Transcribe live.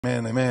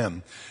Amen,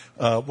 amen.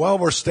 While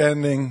we're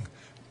standing,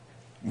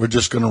 we're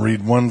just going to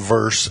read one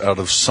verse out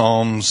of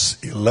Psalms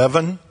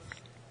 11,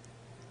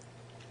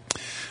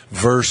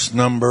 verse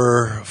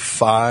number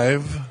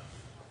 5.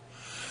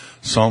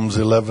 Psalms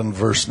 11,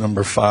 verse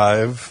number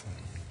 5.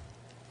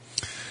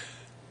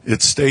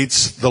 It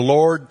states, "The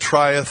Lord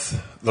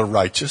trieth the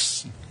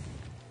righteous,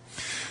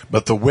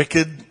 but the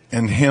wicked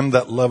and him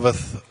that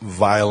loveth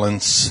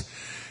violence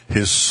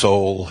his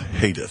soul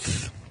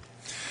hateth."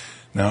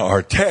 Now,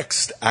 our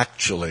text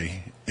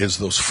actually is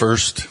those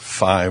first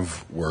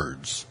 5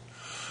 words.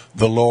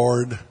 The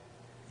Lord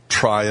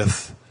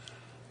trieth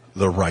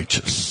the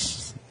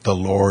righteous. The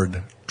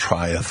Lord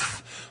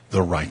trieth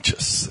the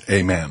righteous.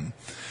 Amen.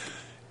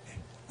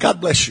 God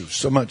bless you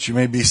so much. You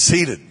may be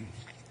seated.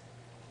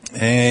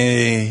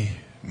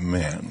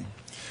 Amen.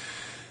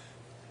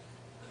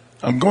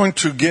 I'm going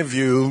to give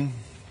you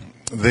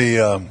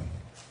the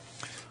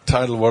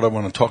title of what I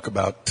want to talk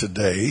about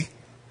today.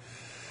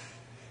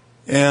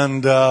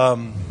 And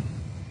every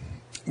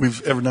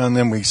now and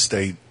then we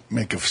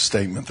make a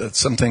statement that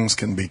some things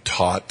can be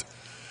taught,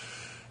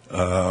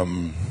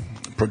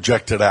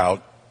 projected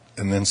out,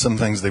 and then some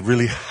things they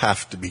really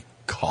have to be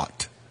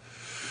caught.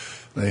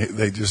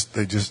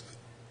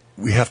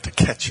 We have to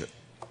catch it.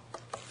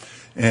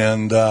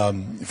 And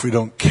if we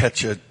don't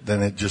catch it,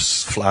 then it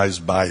just flies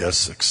by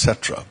us,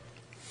 etc.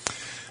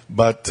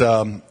 But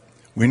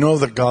we know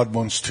that God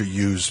wants to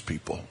use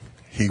people.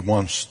 He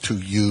wants to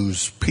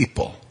use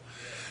people.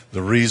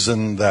 The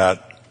reason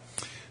that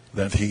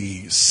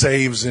he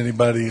saves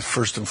anybody,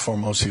 first and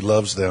foremost, he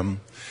loves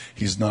them.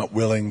 He's not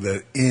willing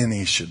that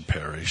any should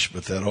perish,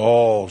 but that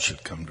all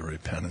should come to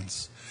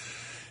repentance.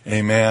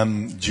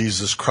 Amen.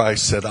 Jesus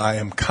Christ said, "I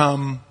am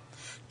come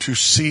to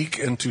seek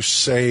and to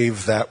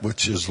save that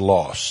which is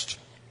lost."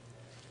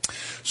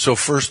 So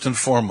first and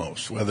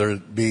foremost, whether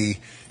it be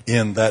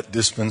in that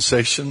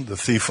dispensation, the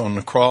thief on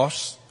the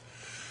cross,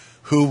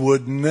 who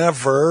would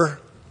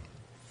never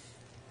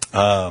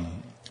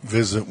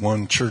visit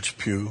one church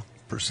pew,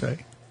 per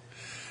se.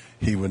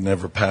 He would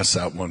never pass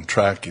out one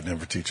tract. He'd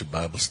never teach a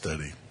Bible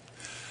study.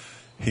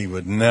 He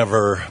would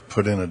never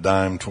put in a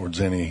dime towards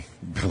any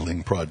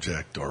building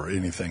project or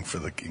anything for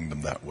the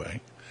kingdom that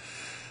way.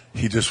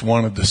 He just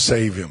wanted to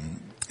save him,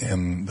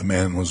 and the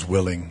man was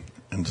willing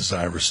and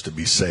desirous to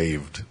be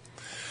saved.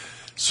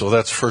 So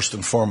that's first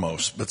and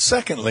foremost. But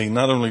secondly,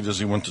 not only does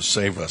he want to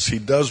save us, he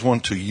does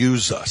want to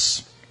use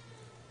us.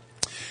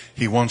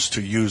 He wants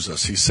to use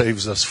us. He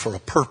saves us for a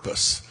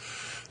purpose.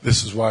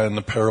 This is why in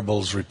the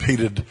parables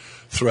repeated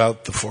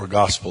throughout the 4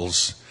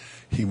 Gospels,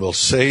 he will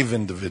save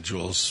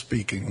individuals,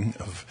 speaking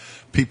of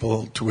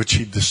people to which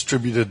he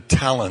distributed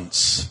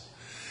talents.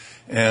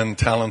 And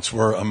talents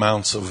were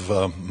amounts of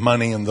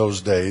money in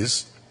those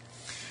days.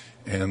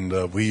 And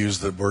we use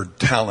the word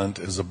talent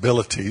as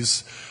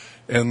abilities.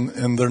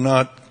 And they're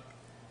not,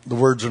 the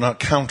words are not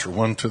counter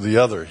one to the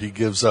other. He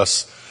gives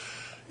us,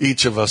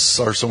 each of us,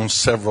 our own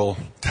several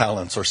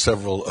talents or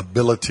several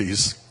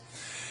abilities.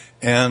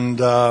 And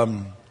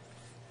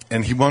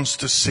he wants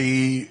to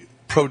see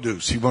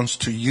produce. He wants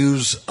to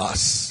use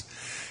us.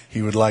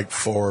 He would like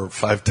for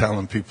 5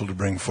 talent people to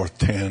bring forth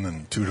 10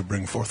 and 2 to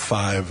bring forth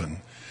 5 and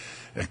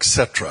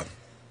etc.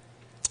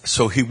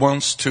 So he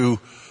wants to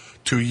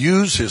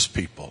use his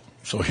people.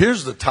 So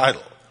here's the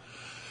title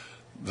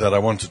that I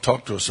want to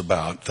talk to us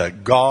about,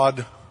 that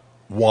God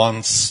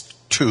wants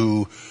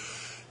to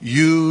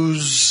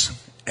use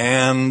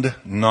and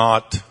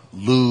not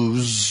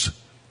lose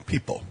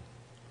people.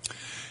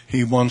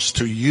 He wants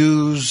to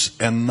use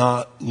and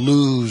not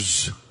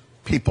lose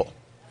people.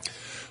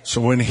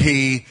 So when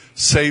he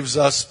saves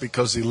us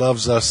because he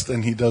loves us,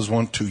 then he does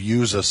want to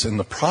use us. In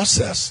the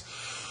process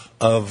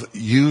of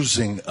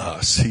using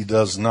us, he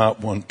does not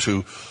want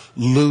to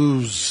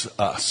lose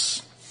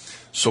us.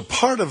 So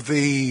part of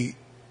the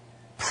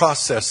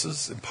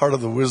processes and part of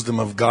the wisdom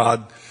of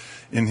God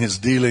in his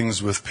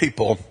dealings with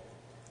people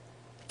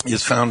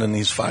is found in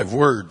these 5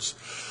 words.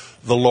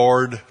 The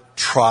Lord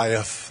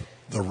trieth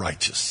the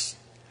righteous.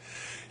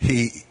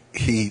 He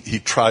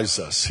tries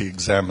us. He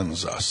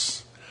examines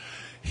us.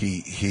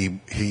 He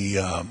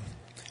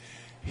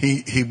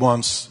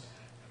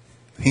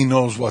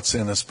knows what's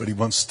in us, but he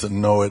wants to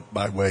know it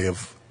by way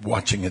of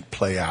watching it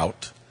play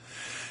out.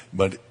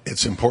 But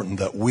it's important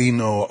that we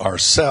know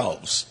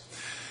ourselves.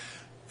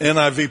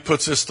 NIV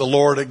puts this, the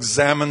Lord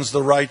examines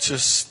the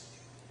righteous.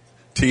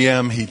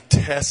 TM, he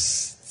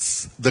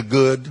tests the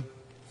good.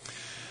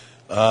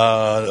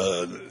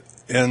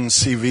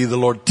 NCV, the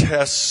Lord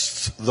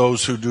tests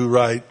those who do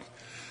right.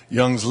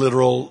 Young's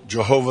literal,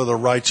 Jehovah the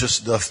righteous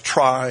doth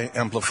try.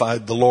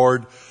 Amplified, the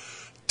Lord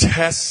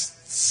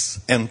tests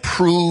and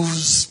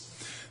proves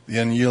the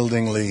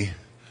unyieldingly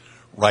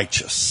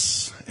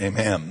righteous.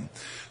 Amen.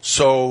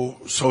 So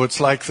it's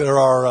like there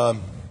are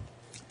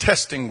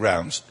testing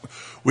grounds.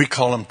 We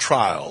call them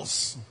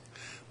trials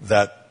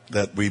that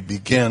we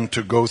begin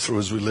to go through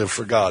as we live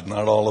for God.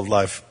 Not all of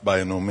life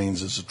by no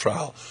means is a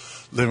trial.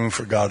 Living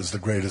for God is the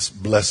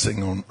greatest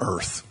blessing on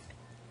earth.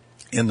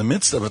 In the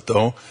midst of it,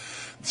 though,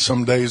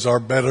 Some days are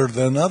better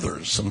than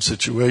others. Some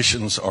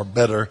situations are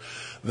better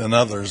than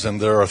others.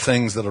 And there are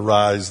things that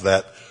arise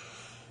that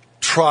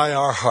try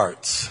our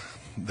hearts,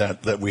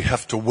 that we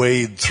have to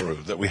wade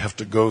through, that we have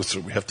to go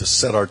through. We have to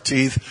set our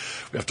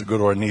teeth. We have to go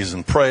to our knees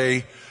and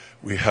pray.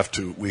 We have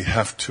to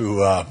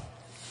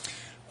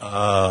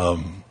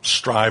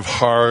strive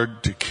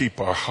hard to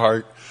keep our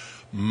heart,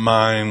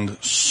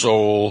 mind,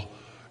 soul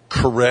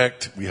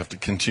correct. We have to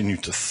continue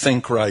to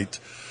think right,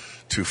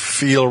 to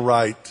feel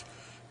right,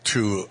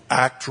 to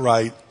act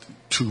right,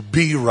 to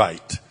be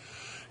right,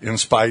 in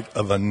spite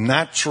of a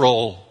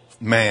natural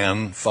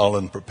man,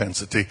 fallen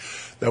propensity,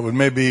 that would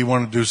maybe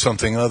want to do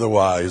something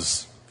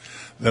otherwise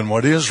than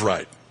what is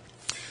right.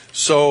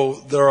 So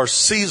there are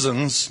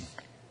seasons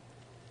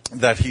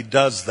that he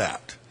does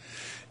that.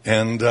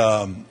 And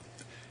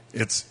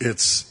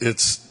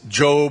it's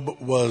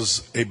Job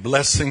was a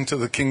blessing to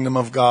the kingdom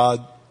of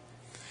God,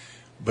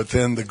 but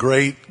then the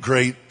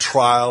great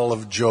trial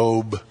of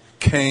Job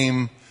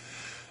came.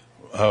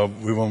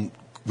 We'll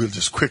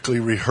just quickly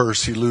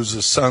rehearse. He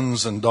loses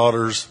sons and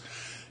daughters.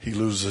 He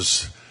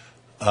loses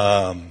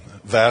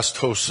vast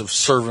hosts of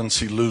servants.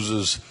 He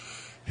loses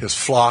his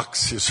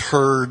flocks, his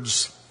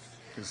herds,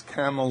 his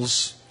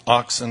camels,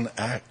 oxen,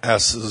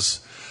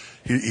 asses.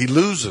 He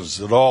loses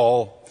it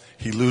all.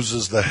 He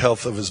loses the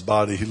health of his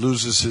body. He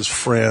loses his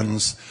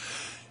friends.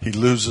 He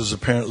loses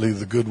apparently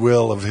the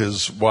goodwill of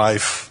his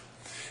wife.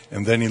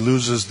 And then he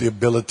loses the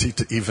ability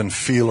to even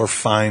feel or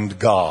find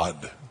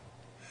God.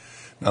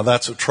 Now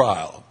that's a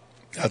trial.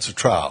 That's a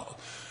trial.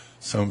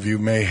 Some of you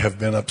may have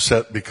been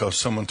upset because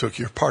someone took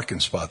your parking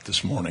spot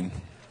this morning.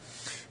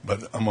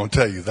 But I'm going to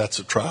tell you, that's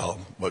a trial,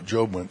 what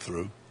Job went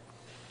through.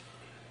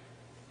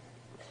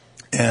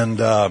 And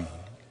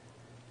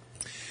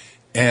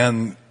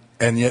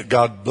yet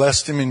God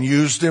blessed him and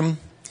used him.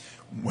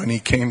 When he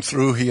came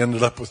through, he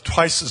ended up with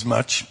twice as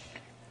much.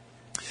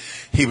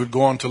 He would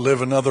go on to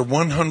live another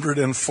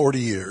 140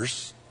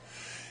 years.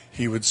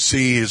 He would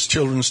see his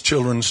children's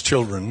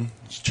children.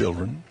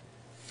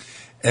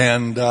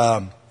 And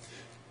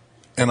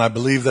I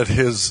believe that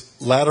his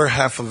latter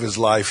half of his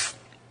life,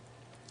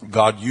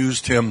 God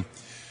used him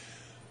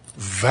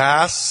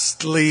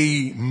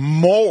vastly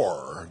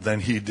more than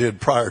he did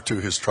prior to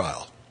his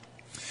trial.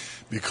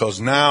 Because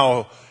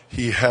now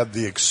he had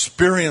the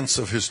experience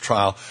of his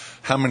trial.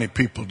 How many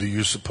people do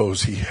you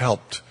suppose he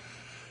helped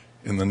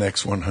in the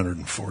next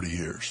 140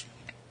 years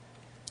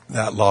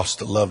that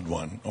lost a loved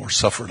one or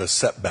suffered a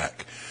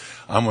setback?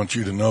 I want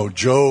you to know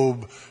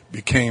Job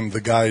became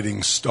the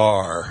guiding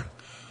star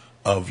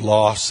of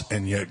loss,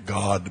 and yet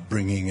God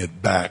bringing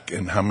it back.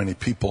 And how many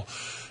people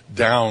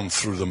down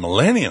through the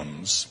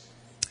millenniums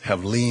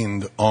have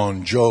leaned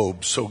on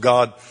Job? So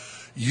God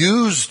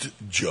used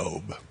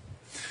Job,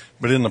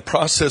 but in the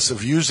process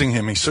of using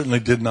him, he certainly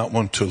did not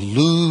want to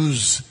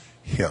lose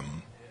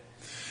him.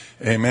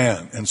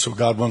 Amen. And so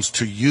God wants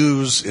to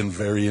use in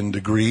varying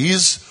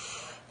degrees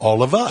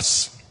all of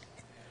us.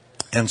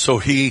 And so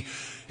he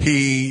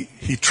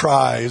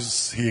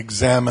tries, he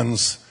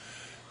examines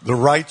the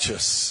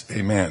righteous.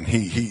 Amen.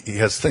 He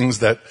has things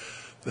that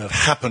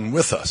happen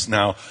with us.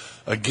 Now,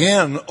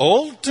 again,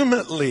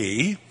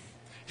 ultimately,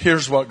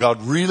 here's what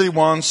God really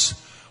wants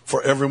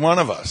for every one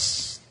of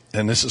us.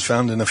 And this is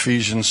found in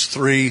Ephesians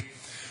 3.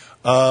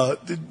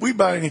 Did we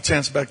by any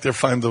chance back there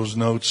find those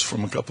notes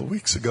from a couple of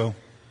weeks ago?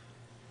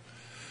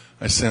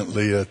 I sent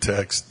Leah a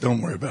text.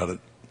 Don't worry about it.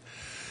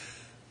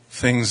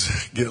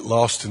 Things get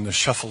lost in the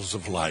shuffles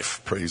of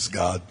life. Praise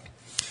God.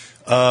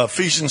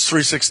 Ephesians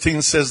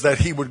 3:16 says that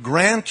he would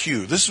grant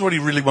you, this is what he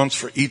really wants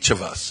for each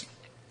of us,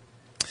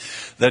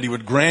 that he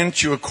would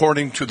grant you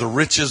according to the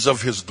riches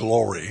of his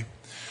glory,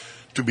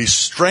 to be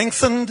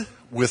strengthened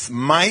with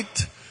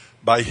might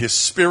by his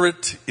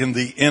Spirit in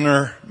the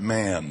inner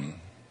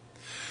man,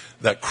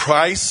 that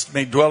Christ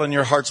may dwell in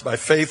your hearts by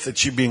faith,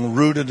 that you being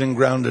rooted and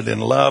grounded in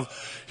love.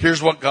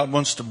 Here's what God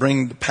wants to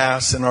bring to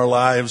pass in our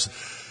lives,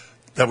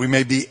 that we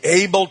may be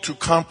able to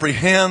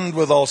comprehend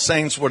with all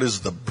saints what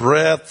is the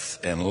breadth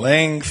and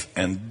length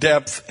and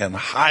depth and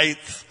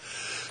height,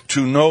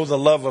 to know the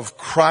love of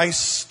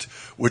Christ,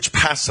 which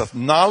passeth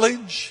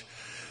knowledge,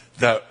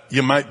 that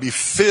you might be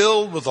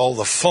filled with all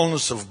the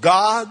fullness of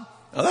God.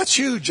 Now that's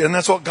huge, and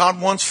that's what God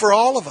wants for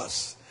all of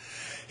us.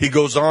 He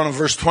goes on in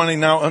verse 20,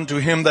 now unto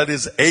him that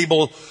is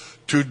able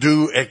to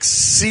do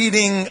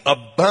exceeding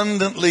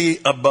abundantly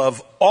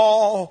above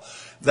all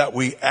that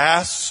we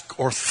ask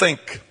or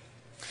think,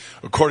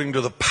 according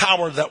to the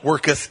power that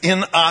worketh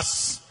in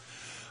us,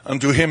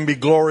 unto him be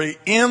glory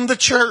in the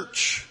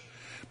church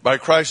by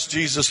Christ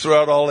Jesus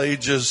throughout all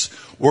ages,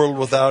 world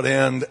without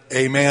end.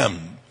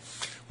 Amen.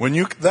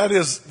 That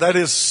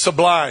is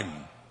sublime.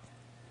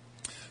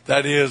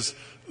 That is,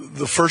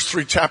 the first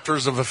 3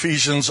 chapters of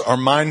Ephesians are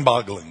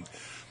mind-boggling.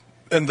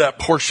 And that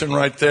portion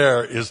right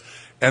there is,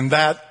 and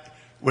that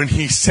when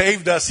he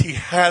saved us, he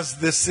has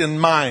this in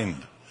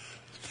mind.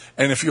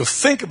 And if you'll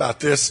think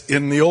about this,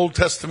 in the Old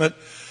Testament,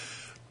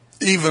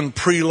 even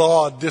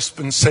pre-law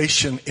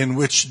dispensation in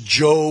which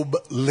Job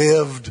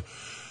lived,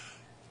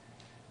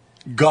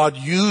 God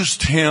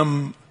used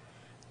him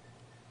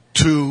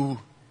to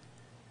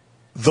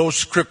those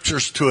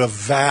scriptures to a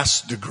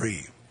vast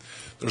degree.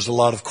 There's a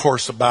lot, of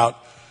course,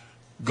 about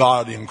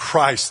God in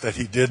Christ that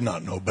he did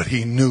not know, but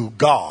he knew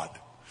God.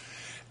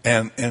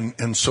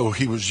 And so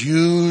he was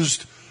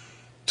used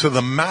to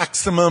the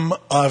maximum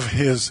of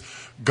his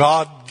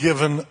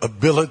God-given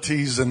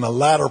abilities in the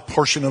latter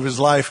portion of his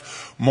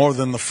life, more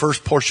than the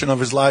first portion of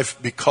his life,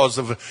 because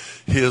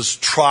of his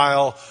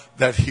trial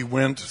that he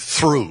went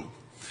through.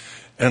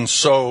 And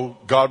so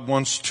God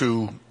wants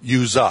to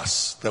use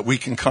us, that we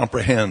can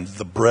comprehend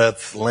the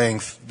breadth,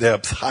 length,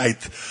 depth,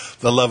 height,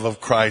 the love of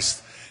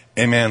Christ.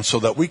 Amen. So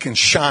that we can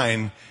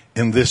shine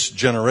in this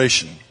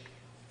generation.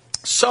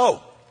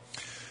 So,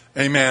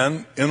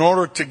 amen, in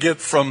order to get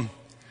from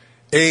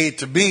A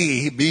to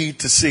B, B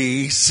to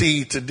C,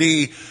 C to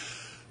D,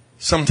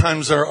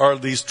 sometimes there are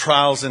these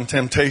trials and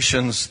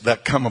temptations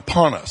that come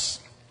upon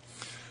us.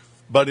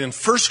 But in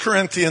 1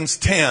 Corinthians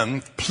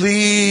 10,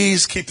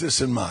 please keep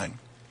this in mind.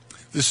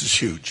 This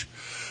is huge.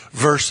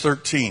 Verse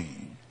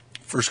 13.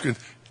 1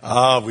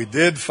 Corinthians, we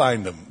did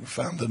find them. We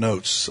found the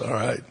notes. All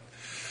right.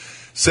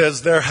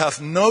 Says, there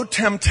hath no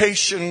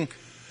temptation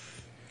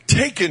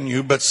taken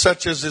you, but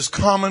such as is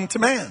common to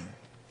man.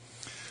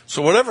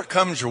 So whatever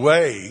comes your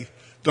way,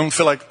 don't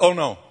feel like, oh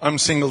no, I'm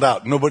singled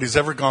out. Nobody's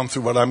ever gone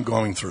through what I'm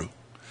going through.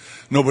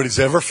 Nobody's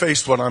ever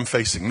faced what I'm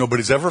facing.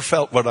 Nobody's ever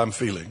felt what I'm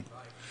feeling.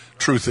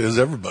 Truth is,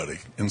 everybody,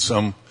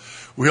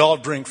 we all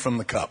drink from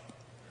the cup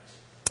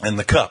and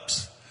the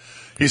cups.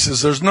 He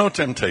says, there's no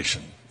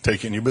temptation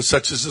taken you, but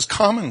such as is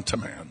common to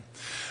man.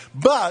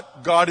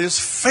 But God is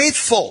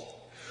faithful,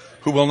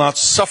 who will not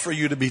suffer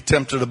you to be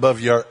tempted above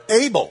you are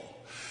able,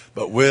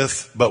 but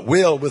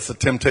will with the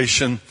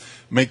temptation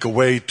make a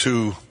way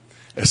to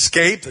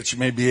escape, that you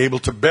may be able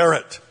to bear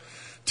it.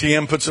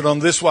 TM puts it on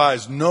this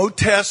wise: no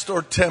test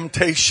or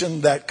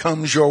temptation that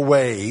comes your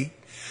way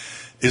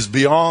is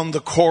beyond the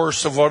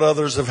course of what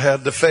others have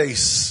had to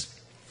face.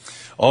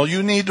 All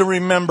you need to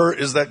remember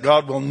is that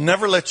God will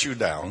never let you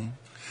down.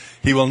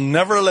 He will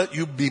never let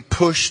you be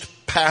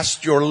pushed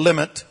past your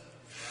limit.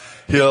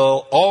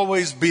 He'll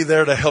always be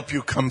there to help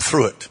you come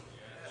through it.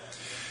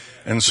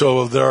 And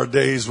so there are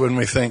days when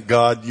we think,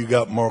 God, you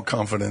got more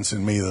confidence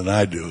in me than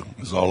I do,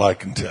 is all I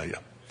can tell you.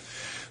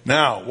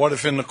 Now, what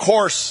if in the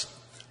course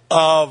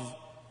of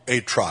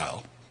a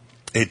trial,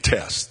 a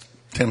test,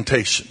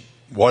 temptation,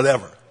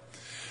 whatever,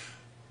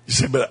 you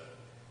say, but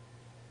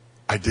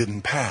I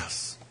didn't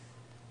pass.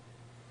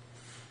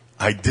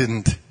 I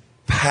didn't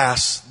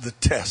pass the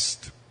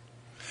test.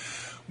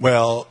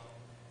 Well,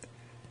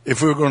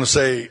 if we were going to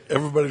say,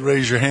 everybody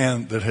raise your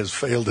hand that has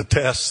failed a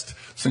test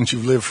since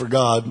you've lived for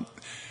God,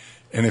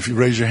 and if you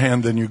raise your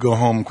hand, then you go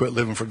home and quit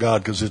living for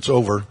God because it's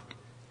over.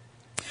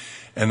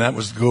 And that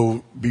was to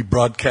go be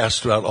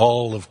broadcast throughout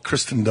all of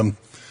Christendom,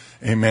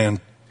 amen,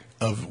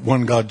 of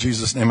one God,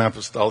 Jesus' name,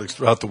 Apostolics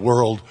throughout the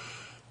world,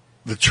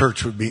 the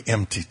church would be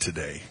empty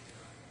today.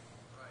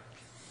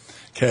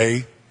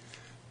 Okay?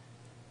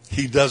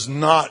 He does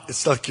not,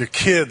 it's like your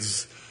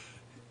kids.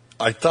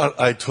 I thought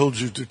I told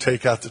you to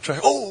take out the trash.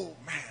 Oh,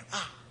 man.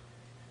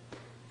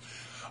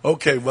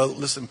 Okay, well,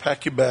 listen,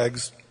 pack your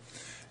bags.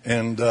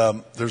 And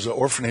there's an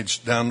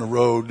orphanage down the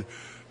road.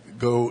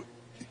 Go,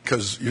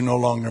 because you're no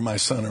longer my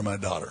son or my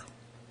daughter.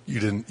 You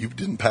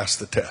didn't pass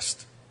the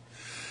test.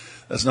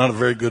 That's not a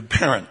very good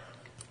parent.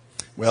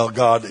 Well,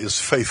 God is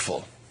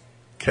faithful.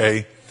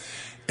 Okay?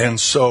 And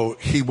so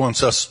he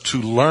wants us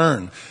to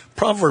learn.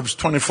 Proverbs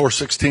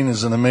 24:16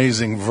 is an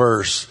amazing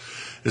verse.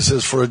 It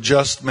says, for a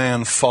just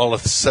man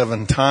falleth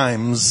 7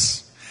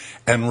 times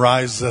and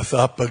riseth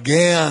up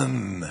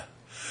again,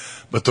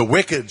 but the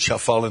wicked shall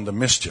fall into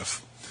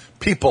mischief.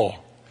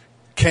 People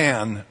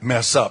can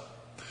mess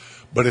up,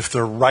 but if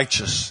they're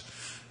righteous,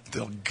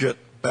 they'll get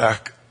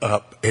back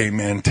up,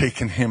 amen,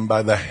 taking him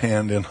by the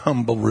hand in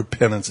humble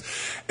repentance,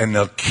 and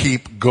they'll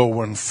keep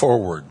going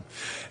forward.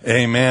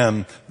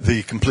 Amen.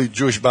 The complete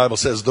Jewish Bible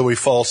says, though he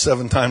falls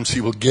 7 times, he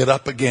will get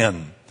up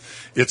again.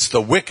 It's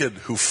the wicked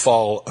who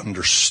fall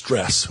under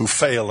stress, who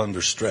fail under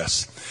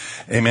stress.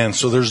 Amen.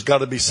 So there's got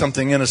to be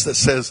something in us that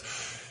says,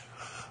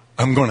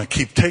 I'm going to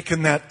keep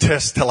taking that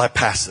test till I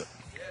pass it.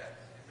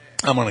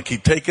 I'm going to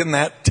keep taking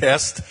that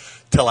test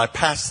till I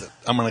pass it.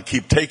 I'm going to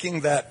keep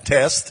taking that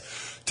test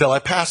till I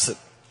pass it.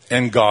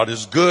 And God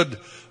is good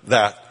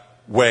that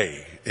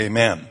way.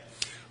 Amen.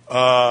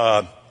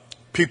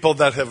 People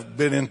that have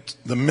been in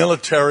the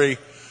military,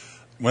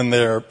 when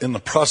they're in the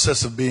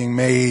process of being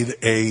made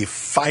a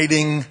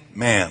fighting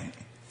man,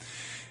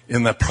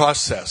 in the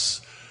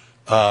process,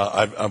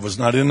 I was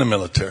not in the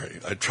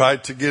military. I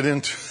tried to get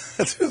into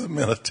the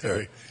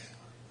military.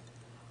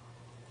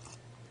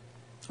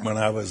 When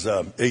I was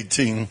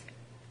 18,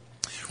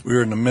 we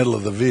were in the middle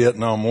of the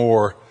Vietnam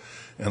War,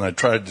 and I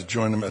tried to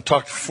join them. I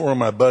talked to 4 of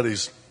my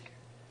buddies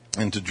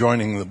into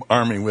joining the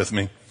army with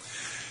me,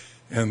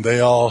 and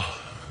they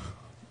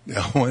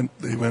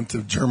went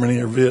to Germany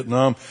or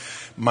Vietnam.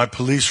 My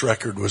police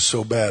record was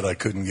so bad I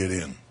couldn't get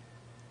in.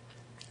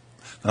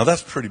 Now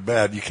that's pretty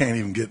bad. You can't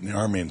even get in the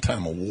army in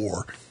time of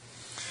war.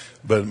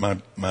 But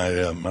my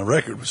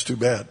record was too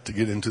bad to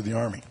get into the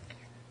army.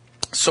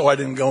 So I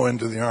didn't go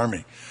into the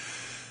army.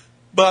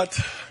 But,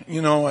 I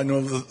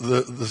know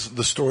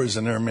the stories,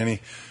 and there are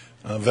many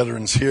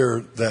veterans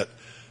here that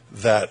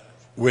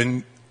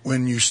when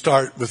you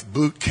start with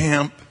boot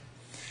camp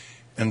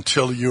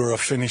until you're a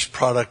finished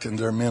product, and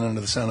there are men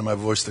under the sound of my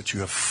voice that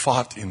you have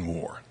fought in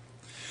war,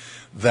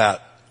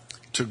 that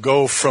to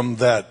go from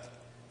that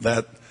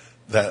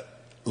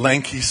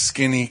lanky,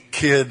 skinny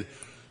kid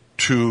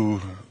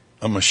to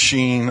a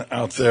machine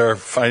out there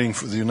fighting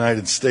for the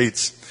United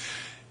States,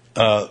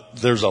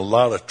 there's a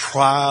lot of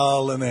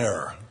trial and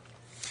error.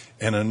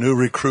 And a new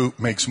recruit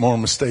makes more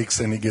mistakes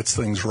than he gets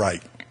things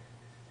right.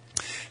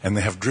 And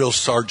they have drill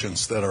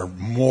sergeants that are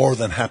more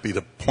than happy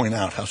to point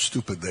out how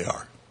stupid they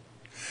are,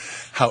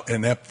 how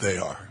inept they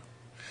are.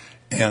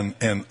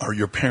 And are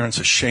your parents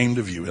ashamed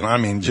of you? And I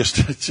mean,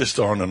 just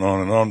on and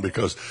on and on,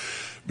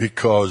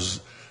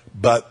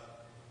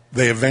 but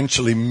they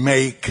eventually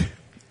make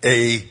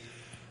a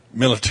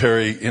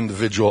military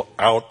individual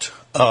out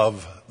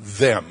of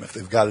them. If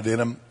they've got it in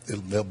them,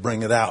 they'll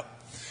bring it out.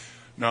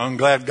 Now, I'm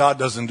glad God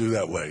doesn't do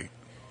that way.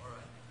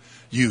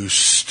 You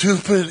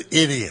stupid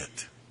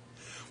idiot.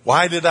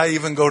 Why did I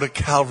even go to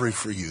Calvary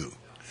for you?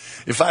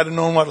 If I'd have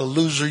known what a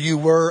loser you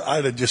were,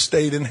 I'd have just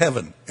stayed in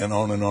heaven, and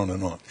on and on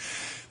and on.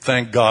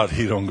 Thank God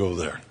he don't go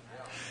there.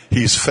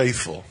 He's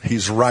faithful.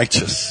 He's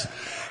righteous.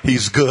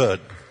 He's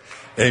good.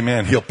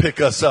 Amen. He'll pick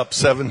us up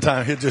 7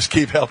 times. He'll just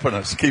keep helping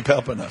us. Keep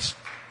helping us.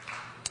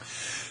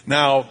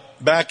 Now,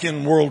 back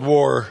in World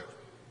War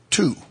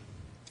II,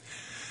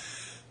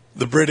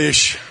 the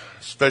British,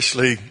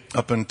 especially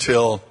up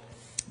until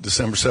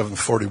December 7th,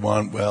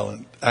 41,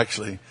 and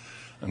actually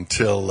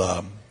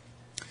until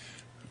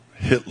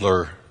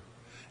Hitler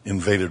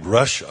invaded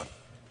Russia,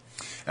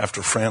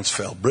 after France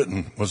fell,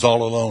 Britain was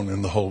all alone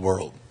in the whole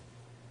world.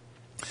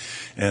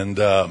 And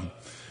the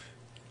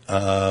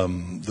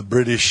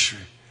British,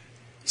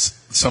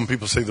 some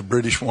people say the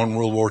British won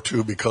World War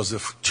II because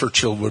if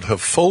Churchill would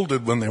have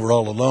folded when they were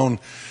all alone,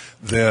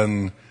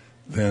 then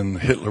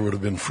Hitler would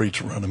have been free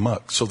to run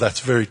amok. So that's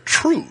very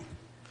true,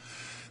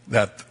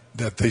 that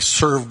they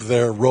served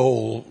their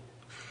role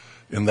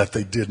in that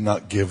they did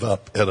not give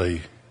up at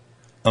a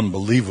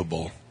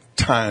unbelievable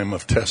time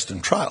of test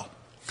and trial.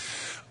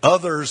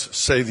 Others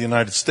say the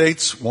United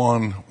States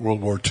won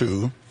World War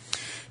II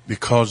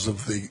because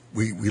of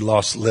we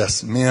lost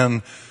less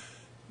men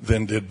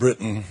than did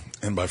Britain,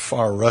 and by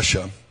far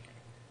Russia,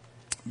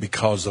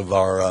 because of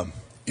our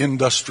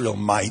industrial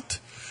might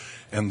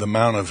and the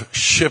amount of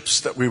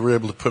ships that we were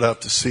able to put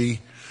out to sea.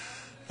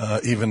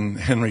 Even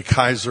Henry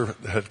Kaiser,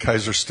 had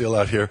Kaiser still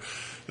out here,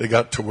 they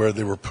got to where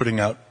they were putting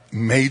out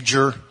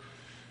major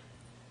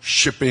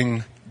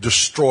shipping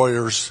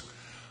destroyers.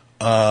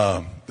 They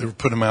were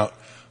putting them out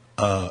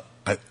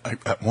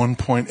at one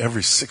point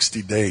every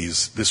 60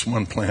 days. This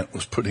one plant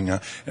was putting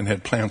out, and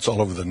had plants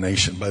all over the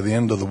nation. By the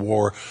end of the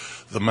war,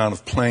 the amount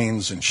of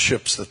planes and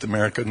ships that the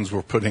Americans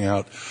were putting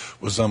out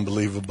was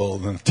unbelievable.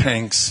 And the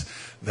tanks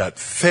that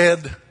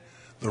fed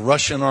the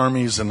Russian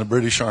armies and the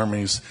British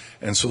armies,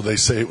 and so they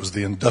say it was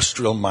the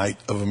industrial might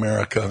of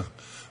America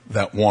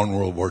that won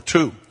World War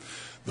II.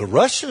 The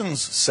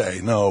Russians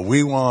say, no,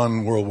 we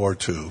won World War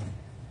II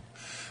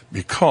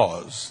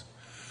because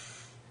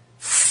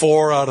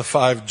 4 out of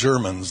 5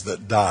 Germans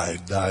that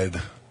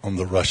died on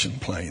the Russian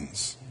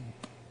plains.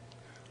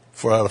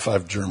 4 out of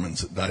 5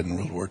 Germans that died in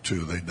World War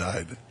II, they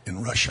died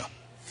in Russia.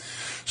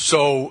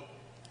 So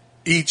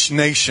each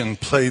nation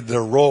played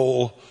their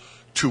role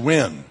to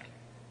win.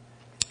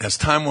 As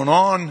time went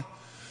on,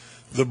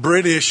 the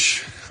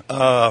British,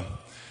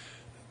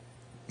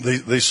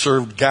 they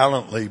served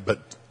gallantly,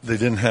 but they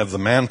didn't have the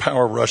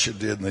manpower Russia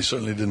did, and they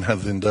certainly didn't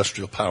have the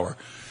industrial power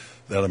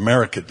that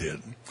America did.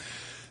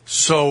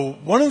 So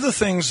one of the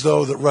things,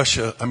 though,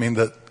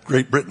 that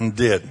Great Britain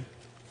did,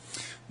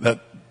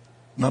 that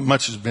not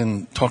much has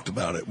been talked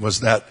about it,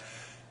 was that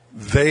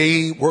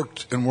they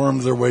worked and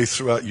wormed their way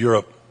throughout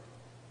Europe,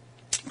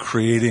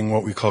 creating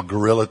what we call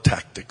guerrilla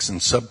tactics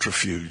and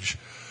subterfuge.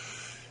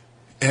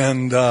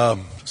 And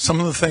some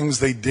of the things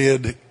they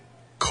did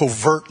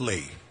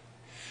covertly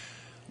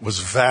was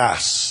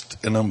vast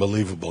and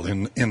unbelievable.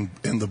 In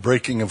the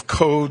breaking of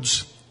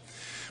codes,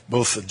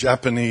 both the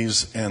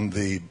Japanese and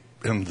the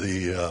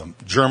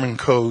German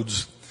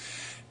codes,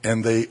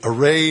 and they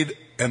arrayed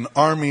an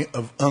army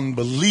of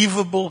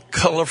unbelievable,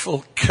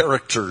 colorful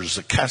characters,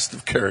 a cast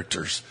of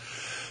characters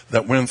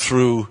that went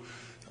through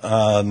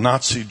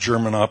Nazi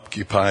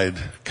German-occupied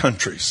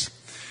countries.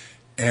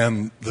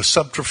 And the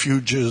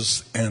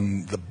subterfuges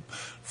and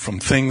from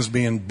things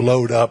being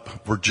blowed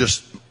up were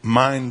just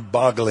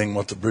mind-boggling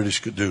what the British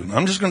could do. And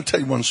I'm just going to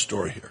tell you one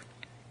story here.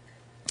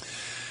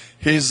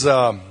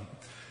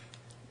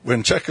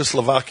 When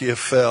Czechoslovakia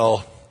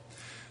fell,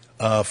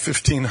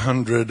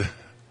 1,500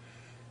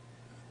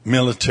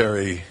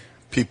 military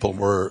people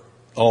were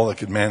all that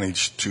could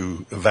manage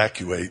to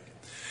evacuate.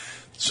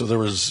 So there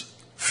was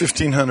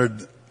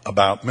 1,500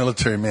 about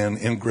military men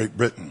in Great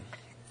Britain.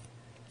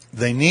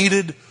 They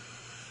needed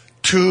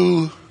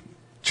 2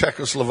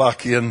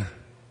 Czechoslovakian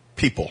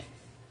people.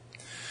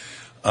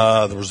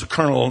 There was a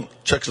colonel,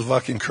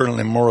 Czechoslovakian colonel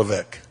named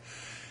Moravec.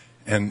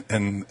 And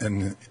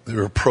they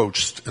were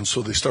approached. And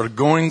so they started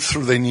going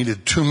through, they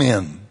needed 2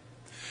 men.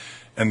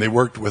 And they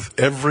worked with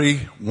every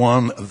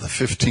one of the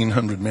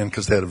 1,500 men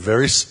because they had a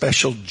very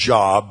special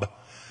job,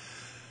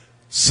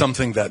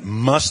 something that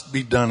must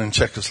be done in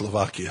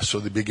Czechoslovakia. So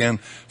they began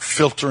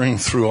filtering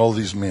through all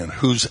these men.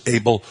 Who's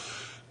able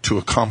to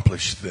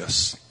accomplish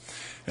this?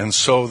 And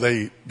so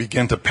they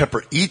began to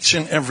pepper each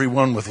and every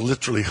one with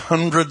literally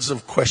hundreds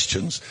of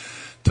questions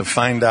to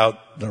find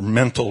out their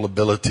mental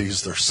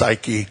abilities, their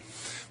psyche,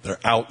 their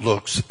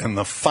outlooks. And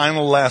the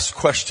final last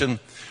question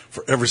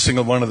for every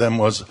single one of them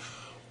was,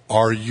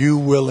 are you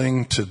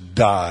willing to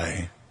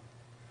die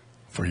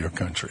for your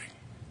country?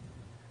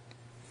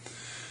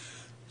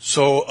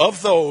 So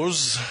of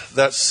those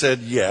that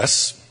said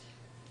yes,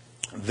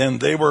 then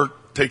they were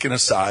taken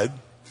aside.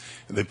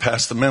 They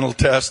passed the mental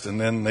test, and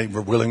then they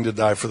were willing to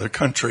die for their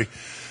country.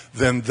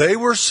 Then they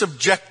were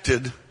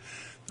subjected.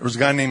 There was a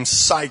guy named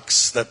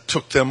Sykes that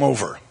took them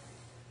over.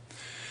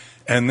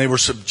 And they were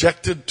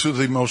subjected to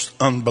the most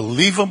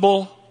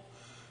unbelievable,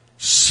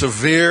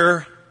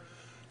 severe,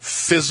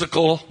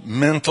 physical,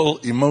 mental,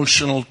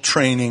 emotional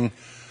training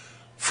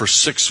for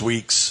 6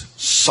 weeks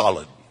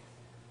solid.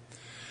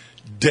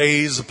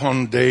 Days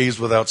upon days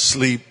without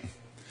sleep,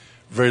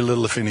 very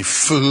little, if any,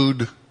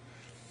 food,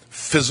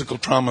 physical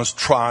traumas,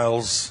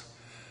 trials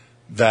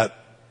that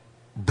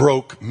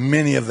broke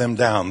many of them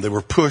down. They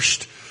were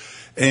pushed,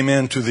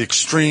 amen, to the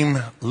extreme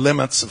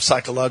limits of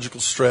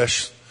psychological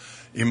stress,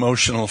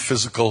 emotional,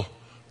 physical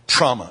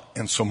trauma.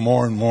 And so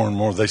more and more and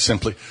more, they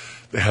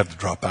had to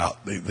drop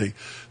out.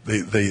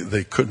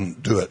 They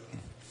couldn't do it.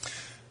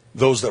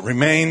 Those that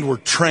remained were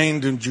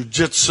trained in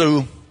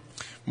jiu-jitsu,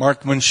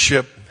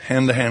 marksmanship,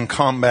 hand-to-hand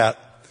combat.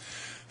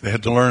 They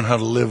had to learn how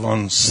to live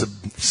on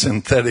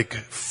synthetic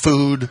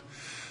food.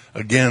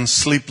 Again,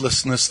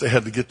 sleeplessness. They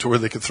had to get to where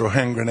they could throw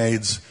hand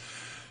grenades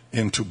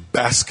into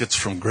baskets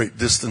from great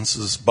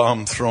distances,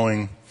 bomb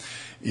throwing,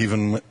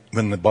 even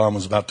when the bomb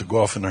was about to go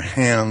off in their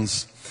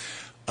hands.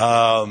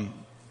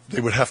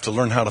 They would have to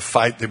learn how to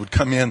fight. They would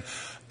come in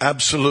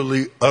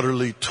absolutely,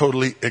 utterly,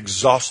 totally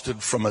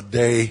exhausted from a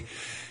day.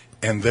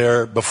 And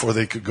there, before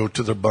they could go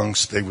to their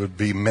bunks, they would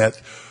be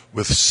met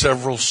with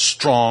several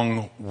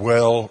strong,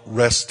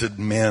 well-rested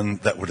men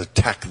that would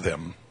attack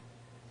them.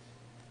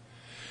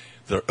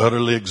 They're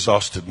utterly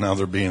exhausted. Now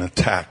they're being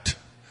attacked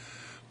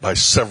by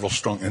several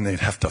strong, and they'd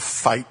have to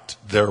fight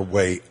their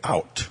way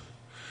out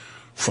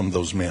from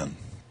those men.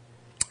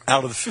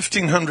 Out of the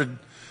 1,500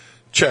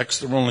 Czechs,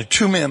 there were only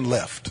 2 men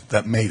left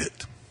that made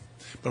it.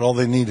 But all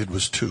they needed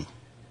was 2.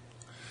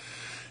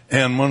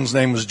 And one's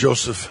name was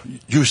Joseph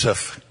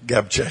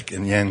Gabček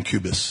and Jan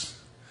Kubis.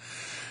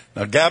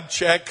 Now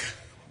Gabček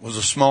was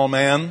a small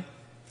man.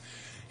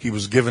 He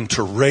was given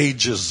to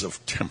rages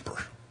of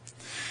temper.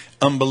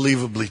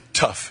 Unbelievably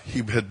tough. He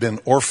had been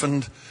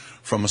orphaned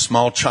from a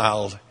small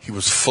child. He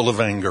was full of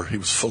anger. He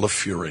was full of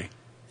fury.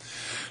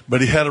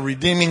 But he had a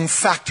redeeming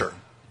factor.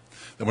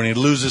 That when he'd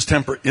lose his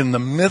temper in the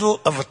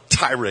middle of a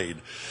tirade,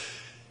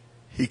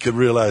 he could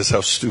realize how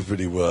stupid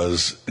he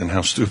was and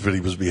how stupid he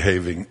was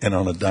behaving, and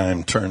on a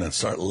dime turn and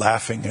start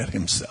laughing at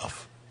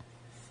himself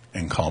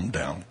and calm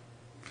down.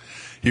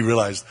 He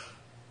realized,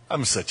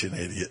 I'm such an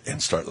idiot,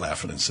 and start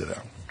laughing and sit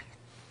down.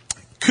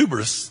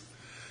 Kubris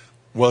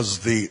was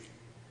the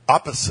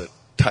opposite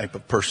type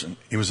of person.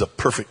 He was a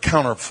perfect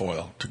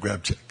counterfoil to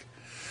Gabček.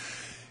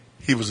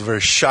 He was a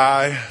very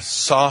shy,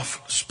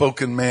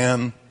 soft-spoken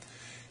man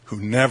who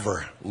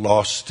never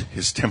lost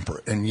his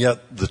temper, and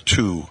yet the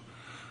two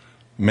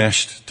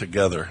meshed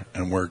together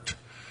and worked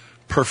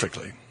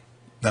perfectly.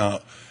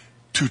 Now,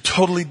 2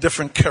 totally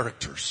different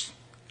characters.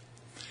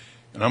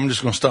 And I'm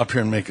just going to stop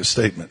here and make a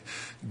statement.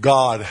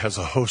 God has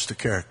a host of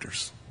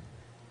characters.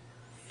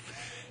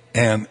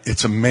 And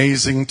it's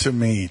amazing to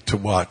me to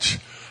watch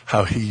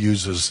how he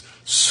uses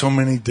so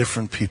many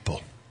different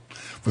people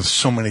with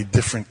so many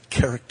different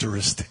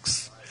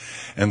characteristics.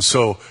 And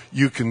so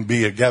you can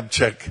be a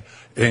Gabček,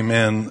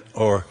 amen,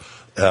 or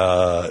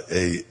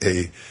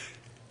a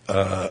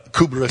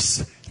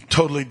Kubris,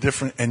 totally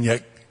different, and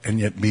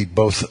yet be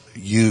both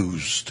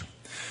used.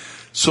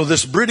 So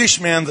this British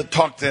man that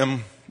taught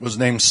them was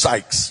named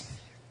Sykes.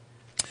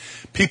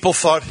 People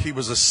thought he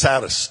was a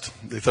sadist.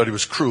 They thought he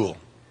was cruel.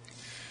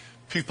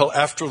 People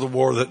after the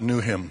war that knew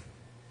him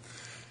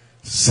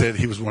said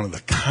he was one of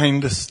the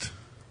kindest,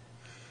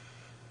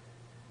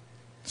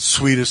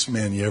 sweetest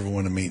men you ever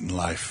want to meet in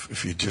life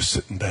if you're just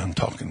sitting down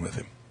talking with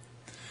him.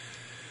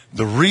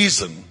 The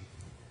reason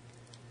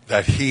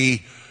that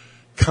he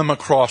come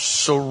across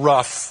so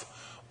rough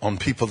on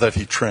people that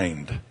he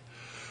trained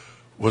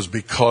was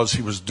because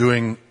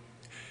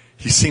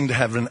he seemed to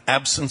have an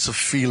absence of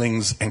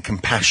feelings and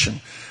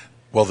compassion.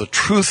 Well, the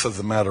truth of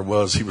the matter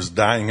was he was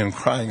dying and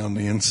crying on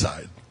the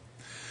inside.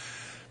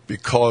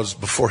 Because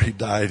before he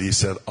died, he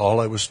said, all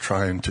I was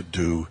trying to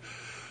do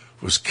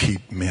was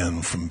keep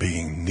men from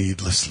being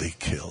needlessly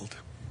killed.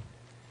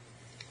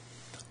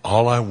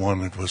 All I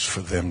wanted was for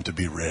them to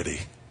be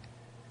ready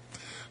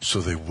so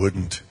they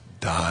wouldn't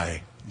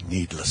die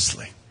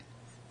needlessly.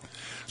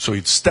 So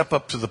he'd step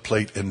up to the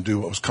plate and do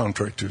what was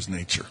contrary to his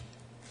nature.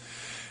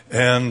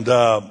 And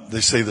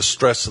they say the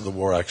stress of the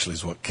war actually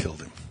is what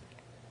killed him.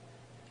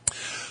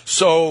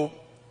 So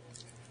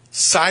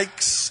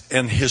Sykes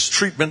and his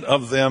treatment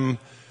of them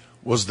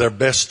was their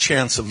best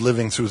chance of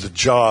living through the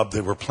job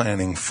they were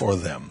planning for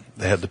them.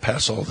 They had to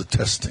pass all the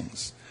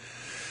testings.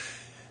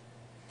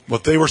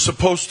 What they were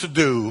supposed to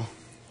do,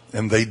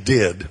 and they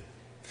did,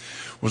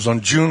 was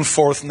on June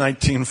 4th,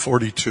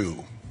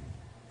 1942,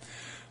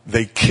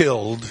 they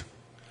killed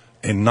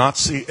a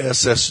Nazi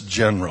SS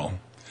general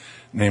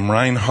named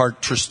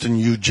Reinhard Tristan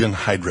Eugen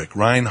Heydrich,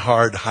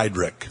 Reinhard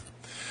Heydrich,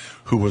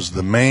 who was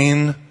the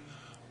main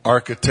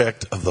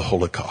architect of the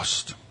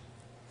Holocaust.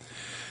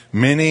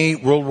 Many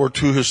World War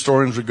II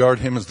historians regard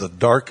him as the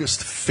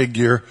darkest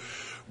figure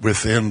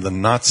within the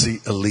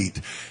Nazi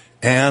elite.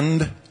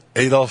 And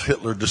Adolf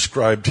Hitler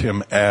described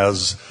him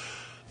as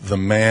the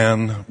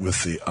man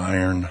with the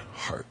iron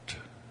heart.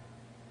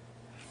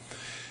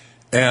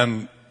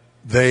 And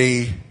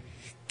they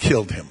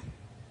killed him.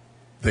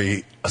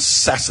 They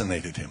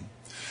assassinated him.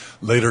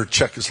 Later,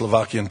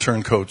 Czechoslovakian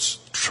turncoats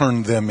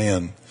turned them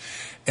in.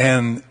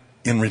 And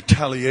in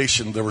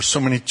retaliation, there were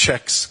so many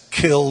Czechs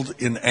killed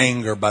in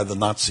anger by the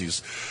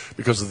Nazis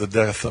because of the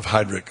death of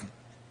Heydrich.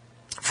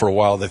 For a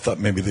while, they thought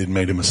maybe they'd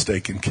made a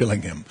mistake in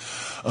killing him.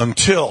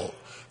 Until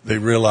they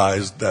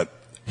realized that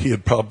he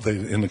had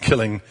probably, in the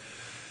killing,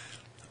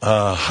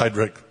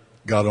 Heydrich,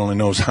 God only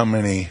knows how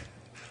many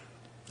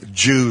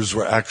Jews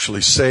were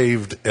actually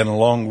saved. And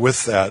along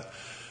with that,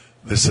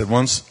 they said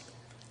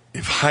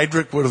if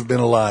Heydrich would have been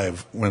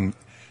alive when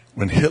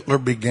Hitler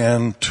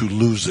began to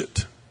lose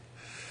it,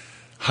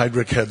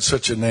 Heydrich had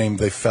such a name,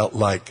 they felt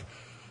like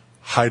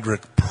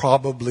Heydrich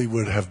probably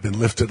would have been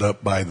lifted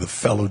up by the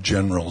fellow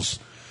generals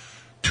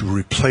to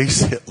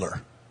replace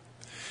Hitler.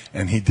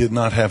 And he did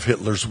not have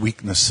Hitler's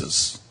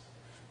weaknesses.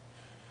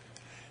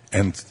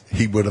 And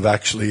he would have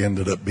actually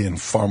ended up being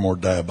far more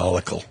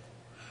diabolical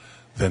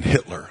than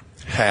Hitler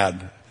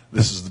had.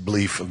 This is the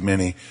belief of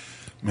many,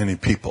 many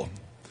people.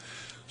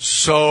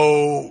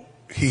 So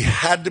he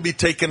had to be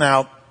taken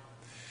out,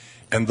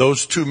 and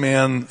those two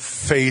men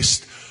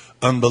faced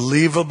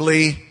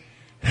unbelievably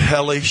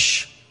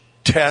hellish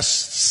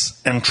tests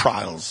and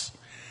trials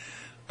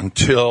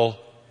until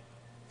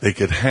they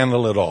could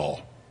handle it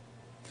all.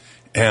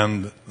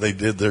 And they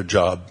did their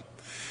job,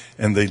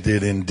 and they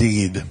did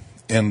indeed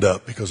end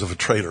up, because of a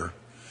traitor,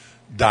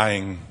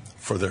 dying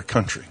for their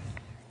country.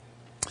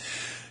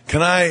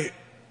 Can I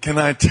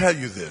tell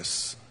you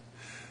this?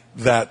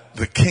 That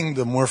the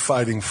kingdom we're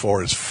fighting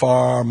for is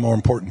far more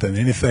important than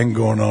anything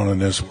going on in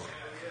this world.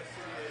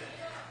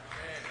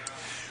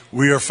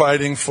 We are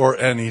fighting for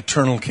an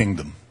eternal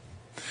kingdom.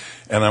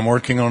 And I'm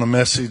working on a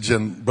message,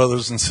 and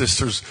brothers and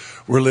sisters,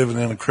 we're living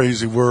in a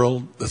crazy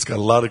world that's got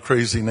a lot of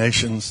crazy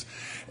nations,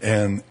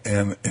 and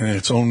in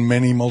its own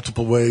many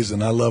multiple ways.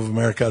 And I love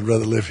America. I'd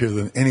rather live here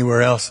than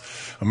anywhere else.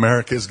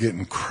 America is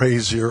getting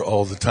crazier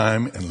all the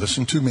time. And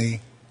listen to me,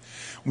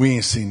 we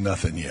ain't seen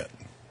nothing yet.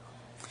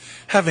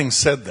 Having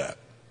said that,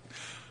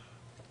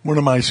 one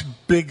of my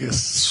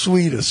biggest,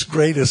 sweetest,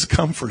 greatest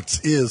comforts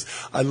is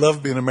I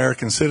love being an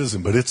American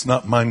citizen, but it's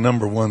not my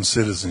number one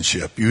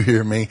citizenship. You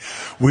hear me?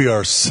 We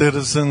are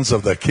citizens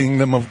of the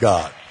kingdom of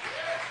God.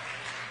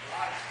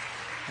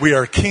 We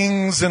are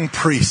kings and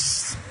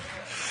priests.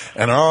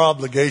 And our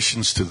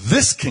obligations to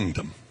this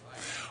kingdom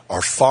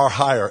are far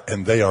higher,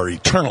 and they are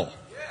eternal.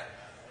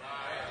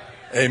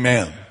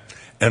 Amen.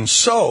 And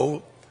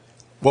so,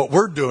 what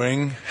we're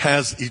doing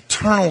has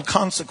eternal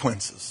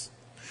consequences.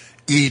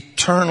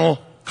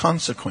 Eternal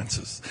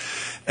consequences.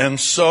 And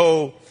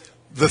so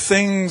the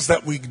things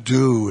that we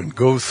do and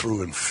go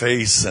through and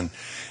face and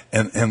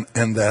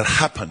that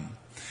happen,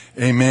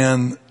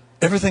 amen,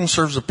 everything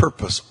serves a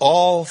purpose.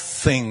 All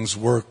things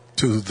work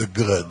to the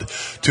good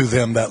to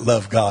them that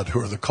love God,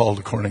 who are the called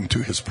according to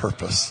his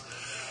purpose.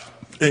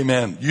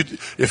 Amen.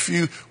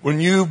 When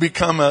you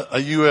become a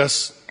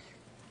U.S.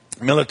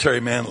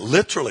 military man,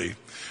 literally,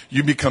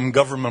 you become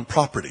government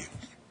property.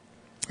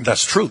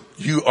 That's true.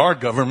 You are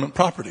government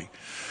property.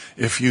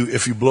 If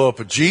you blow up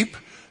a Jeep,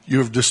 you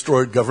have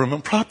destroyed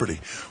government property.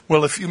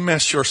 Well, if you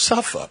mess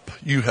yourself up,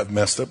 you have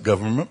messed up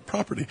government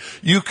property.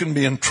 You can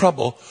be in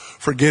trouble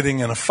for getting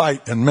in a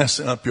fight and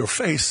messing up your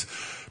face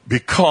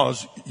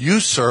because you,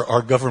 sir,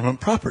 are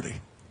government property.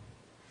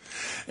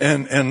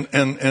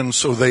 And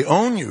so they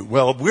own you.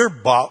 Well, we're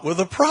bought with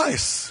a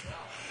price.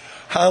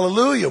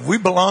 Hallelujah. We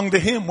belong to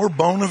him. We're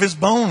bone of his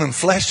bone and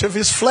flesh of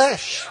his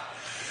flesh.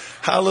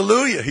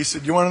 Hallelujah. He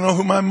said, you want to know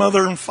who my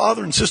mother and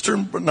father and sister,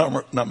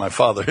 not my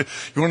father.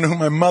 You want to know who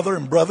my mother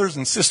and brothers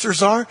and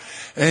sisters are?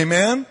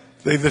 Amen.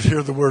 They that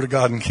hear the word of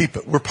God and keep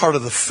it. We're part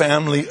of the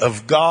family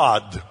of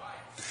God.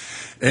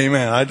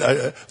 Amen.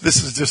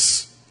 This is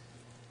just,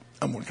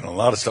 I'm working on a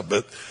lot of stuff,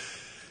 but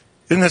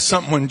isn't that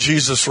something when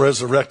Jesus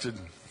resurrected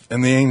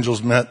and the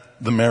angels met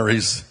the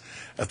Marys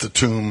at the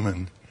tomb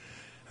and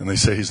they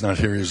say he's not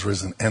here, he's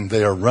risen. And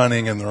they are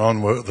running and they're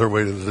on their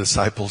way to the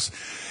disciples.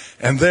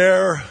 And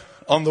there,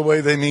 on the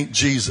way, they meet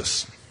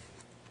Jesus.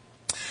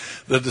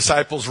 The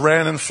disciples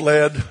ran and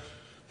fled.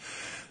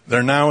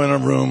 They're now in a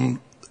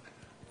room,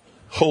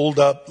 holed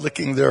up,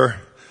 licking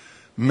their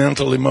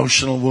mental,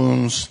 emotional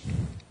wounds.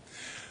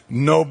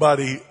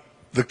 Nobody,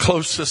 the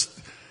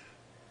closest,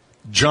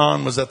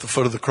 John was at the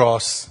foot of the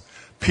cross.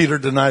 Peter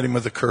denied him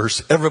with a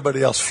curse.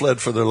 Everybody else fled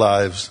for their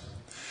lives.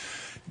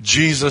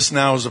 Jesus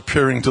now is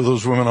appearing to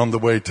those women on the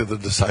way to the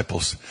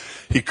disciples.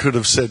 He could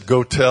have said,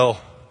 go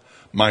tell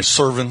my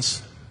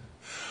servants.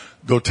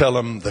 Go tell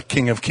them the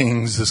King of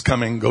Kings is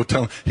coming. Go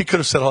tell them. He could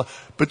have said all.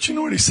 But you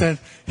know what he said?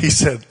 He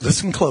said,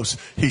 listen close.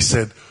 He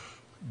said,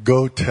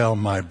 go tell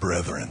my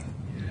brethren.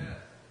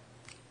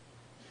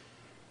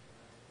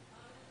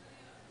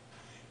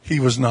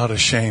 He was not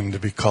ashamed to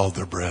be called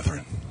their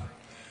brethren.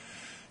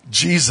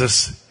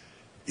 Jesus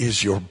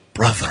is your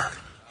brother.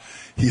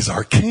 He's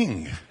our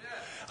King,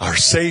 our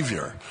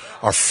Savior,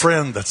 our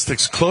friend that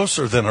sticks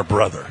closer than a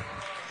brother.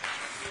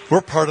 We're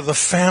part of the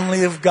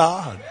family of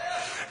God.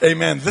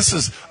 Amen.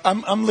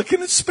 I'm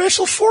looking at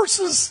special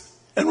forces,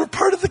 and we're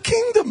part of the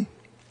kingdom.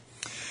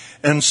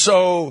 And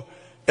so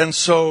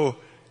the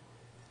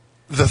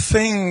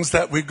things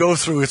that we go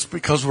through, it's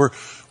because we're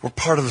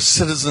part of the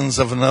citizens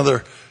of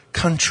another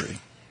country.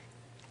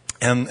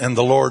 And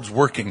the Lord's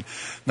working.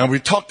 Now, we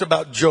talked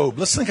about Job.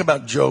 Let's think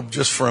about Job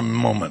just for a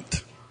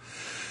moment.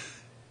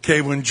 Okay,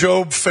 when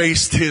Job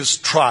faced his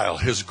trial,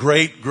 his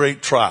great,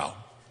 great trial,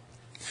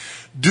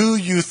 do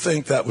you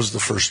think that was the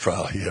first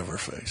trial he ever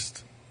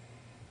faced?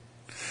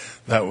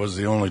 That was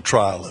the only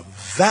trial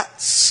of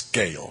that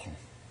scale.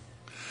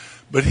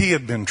 But he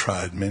had been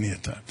tried many a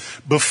time.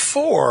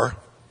 Before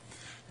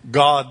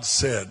God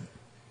said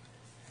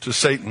to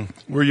Satan,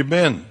 where you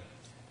been?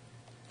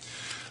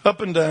 Up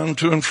and down,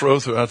 to and fro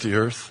throughout the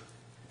earth.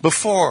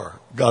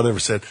 Before God ever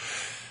said,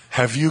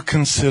 have you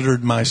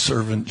considered my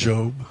servant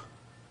Job?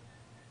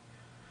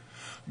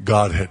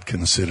 God had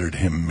considered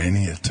him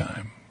many a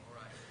time.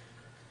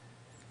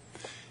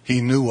 He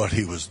knew what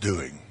he was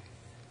doing.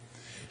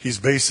 He's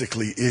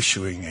basically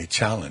issuing a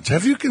challenge.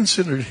 Have you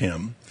considered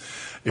him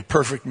a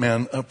perfect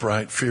man,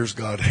 upright, fears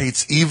God,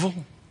 hates evil?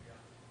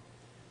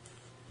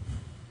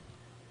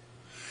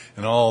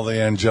 And all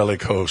the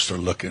angelic hosts are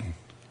looking.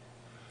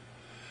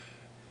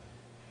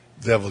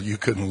 Devil, you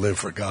couldn't live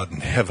for God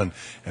in heaven.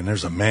 And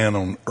there's a man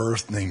on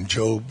earth named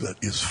Job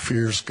that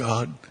fears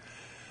God,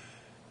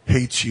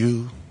 hates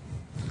you,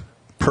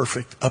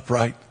 perfect,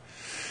 upright.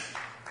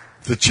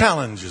 The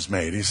challenge is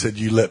made. He said,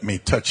 you let me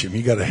touch him.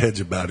 You got a hedge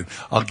about him.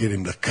 I'll get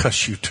him to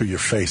cuss you to your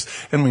face.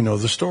 And we know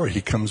the story.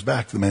 He comes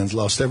back. The man's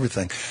lost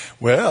everything.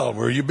 Well,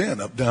 where you been?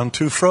 Up, down,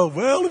 to, fro.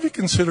 Well, if you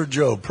consider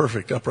Job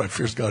perfect, upright,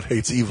 fears God,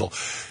 hates evil.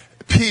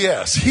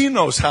 P.S. He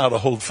knows how to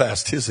hold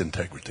fast his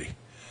integrity.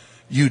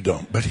 You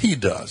don't, but he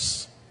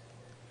does.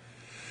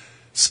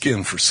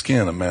 Skin for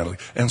skin, a man.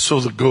 And so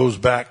it goes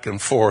back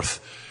and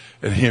forth.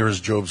 And here is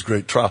Job's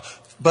great trial.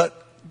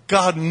 But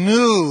God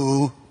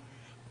knew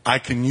I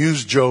can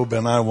use Job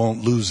and I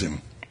won't lose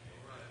him.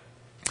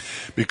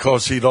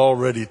 Because he'd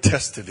already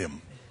tested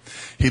him.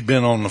 He'd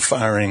been on the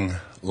firing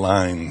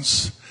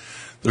lines.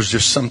 There's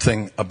just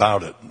something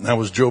about it. Now,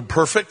 was Job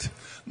perfect?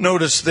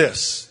 Notice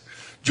this.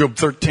 Job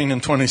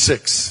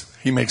 13:26.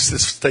 He makes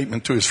this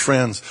statement to his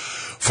friends.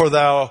 For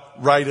thou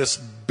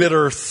writest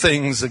bitter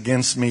things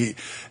against me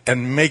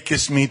and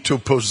makest me to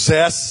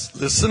possess,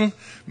 listen,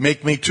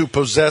 make me to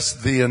possess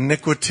the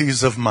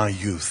iniquities of my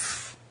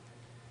youth.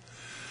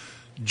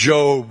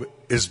 Job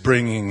is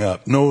bringing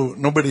up,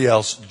 nobody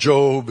else,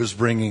 Job is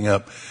bringing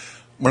up,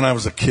 when I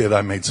was a kid,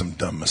 I made some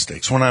dumb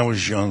mistakes. When I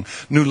was young,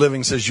 New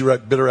Living says you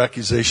write bitter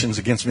accusations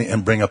against me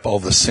and bring up all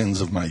the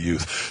sins of my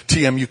youth.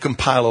 TM, you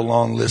compile a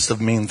long list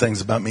of mean things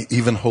about me,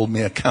 even hold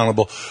me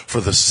accountable for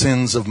the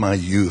sins of my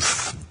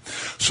youth.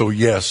 So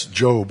yes,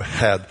 Job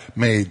had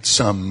made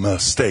some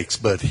mistakes,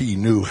 but he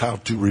knew how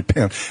to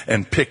repent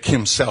and pick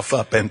himself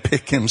up and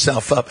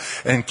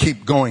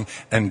keep going.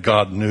 And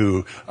God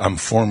knew, I'm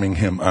forming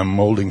him, I'm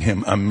molding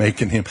him, I'm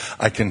making him.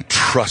 I can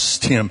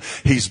trust him.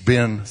 He's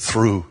been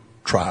through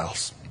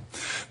trials.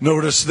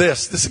 Notice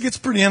this. This gets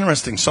pretty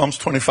interesting. Psalms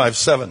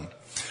 25:7.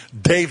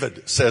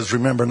 David says,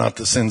 remember not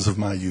the sins of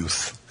my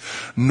youth,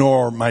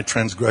 nor my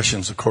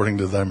transgressions according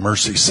to thy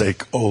mercy's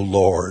sake, O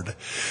Lord.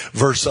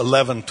 Verse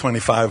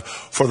 11:25.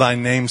 For thy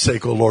name's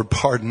sake, O Lord,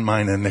 pardon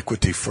mine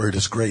iniquity, for it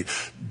is great.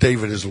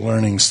 David is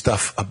learning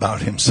stuff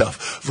about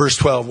himself. Verse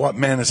 12. What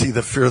man is he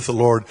that feareth the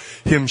Lord?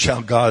 Him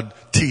shall God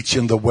teach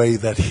in the way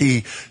that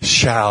he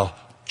shall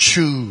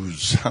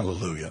choose.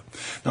 Hallelujah.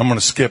 Now I'm going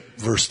to skip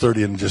verse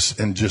 30 and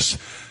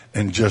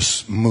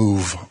just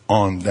move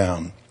on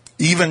down.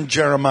 Even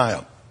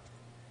Jeremiah.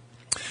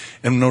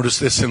 And notice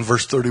this in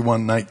verse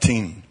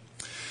 31:19.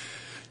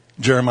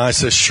 Jeremiah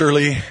says,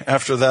 surely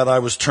after that I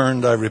was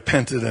turned, I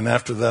repented, and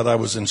after that I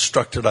was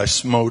instructed, I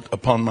smote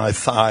upon my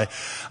thigh.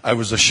 I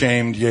was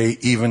ashamed, yea,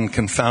 even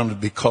confounded,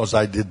 because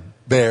I did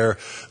bear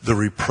the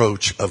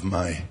reproach of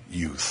my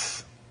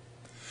youth.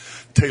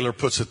 Taylor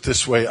puts it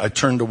this way: I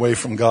turned away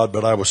from God,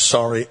 but I was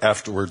sorry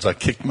afterwards. I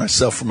kicked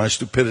myself for my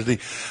stupidity.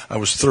 I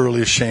was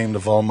thoroughly ashamed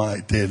of all I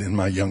did in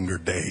my younger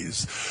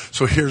days.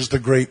 So here's the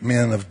great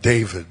men of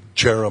David,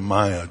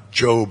 Jeremiah,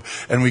 Job,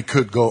 and we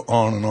could go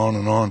on and on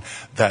and on,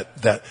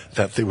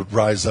 that they would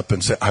rise up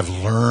and say, I've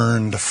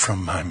learned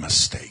from my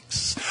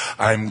mistakes.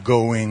 I'm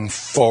going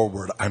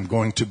forward. I'm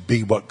going to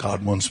be what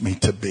God wants me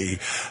to be.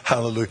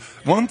 Hallelujah.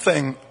 One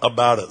thing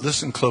about it,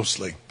 listen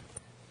closely.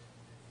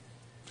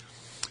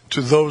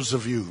 To those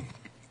of you.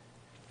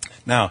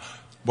 Now,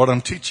 what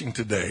I'm teaching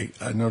today,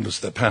 I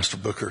noticed that Pastor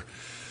Booker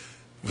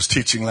was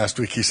teaching last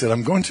week. He said,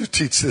 I'm going to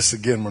teach this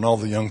again when all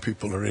the young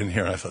people are in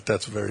here. I thought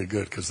that's very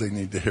good because they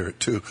need to hear it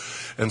too.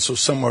 And so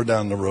somewhere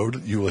down the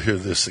road, you will hear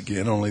this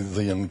again. Only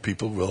the younger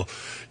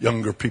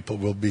people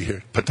will be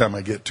here. By the time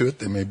I get to it,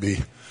 they may be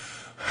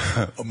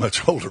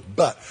much older.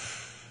 But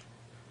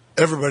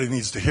everybody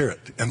needs to hear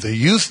it. And the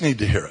youth need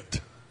to hear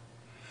it.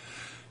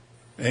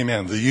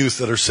 Amen. The youth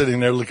that are sitting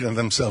there looking at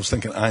themselves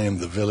thinking, I am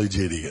the village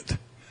idiot.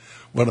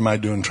 What am I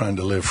doing trying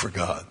to live for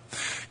God?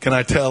 Can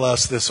I tell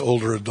us, this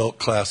older adult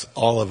class,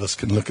 all of us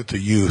can look at the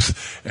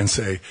youth and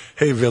say,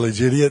 hey,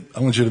 village idiot,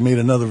 I want you to meet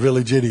another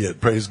village idiot.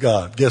 Praise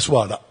God. Guess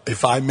what?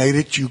 If I made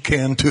it, you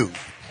can too.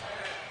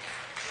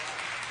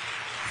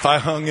 If I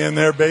hung in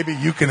there, baby,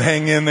 you can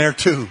hang in there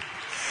too.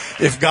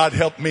 If God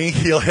helped me,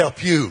 He'll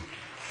help you.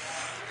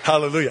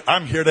 Hallelujah.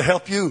 I'm here to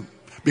help you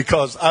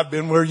because I've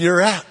been where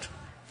you're at.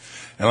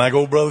 And like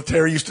old brother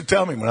Terry used to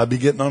tell me when I'd be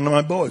getting on to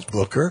my boys,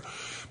 Booker,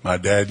 my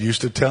dad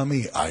used to tell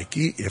me, Ike,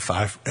 if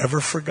I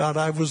ever forgot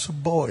I was a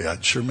boy,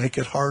 I'd sure make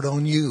it hard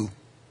on you.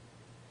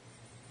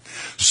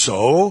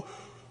 So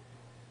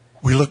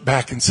we look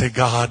back and say,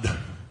 God,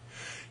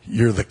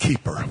 you're the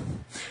keeper.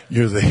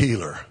 You're the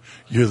healer.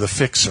 You're the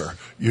fixer.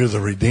 You're the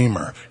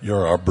redeemer.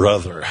 You're our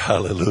brother.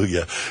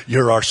 Hallelujah.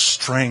 You're our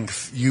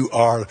strength. You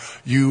are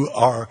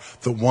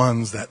the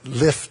ones that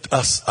lift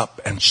us up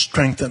and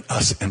strengthen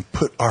us and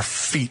put our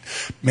feet.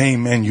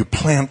 Amen. You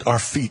plant our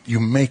feet.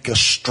 You make us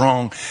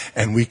strong,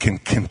 and we can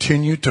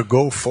continue to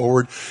go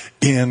forward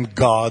in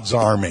God's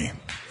army,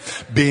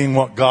 being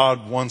what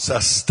God wants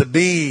us to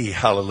be.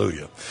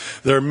 Hallelujah.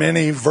 There are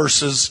many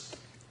verses.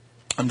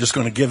 I'm just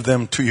going to give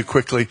them to you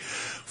quickly.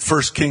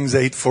 1 Kings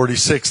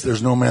 8:46,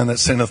 there's no man that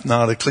sinneth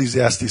not.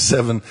 Ecclesiastes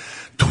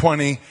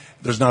 7:20,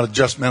 there's not a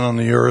just man on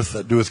the earth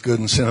that doeth good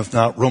and sinneth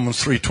not.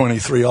 Romans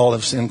 3:23, all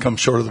have sinned, come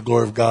short of the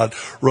glory of God.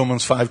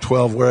 Romans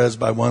 5:12, whereas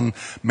by one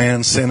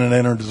man sin and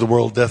entered into the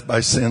world, death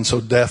by sin,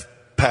 so death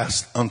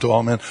passed unto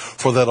all men,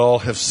 for that all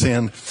have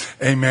sinned.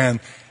 Amen.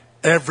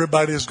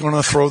 Everybody is going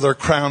to throw their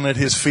crown at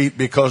His feet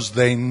because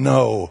they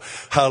know.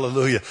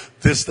 Hallelujah.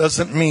 This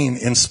doesn't mean,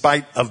 in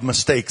spite of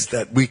mistakes,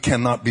 that we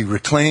cannot be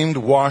reclaimed,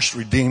 washed,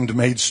 redeemed,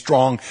 made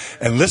strong.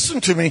 And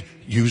listen to me,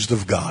 used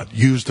of God,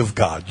 used of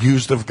God,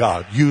 used of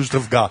God, used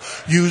of God,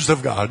 used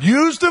of God,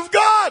 used of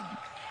God.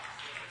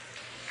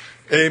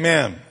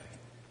 Amen.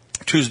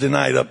 Tuesday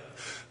night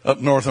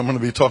up north, I'm going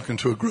to be talking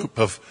to a group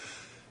of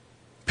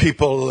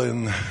people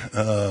in...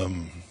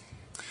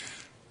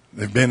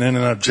 They've been in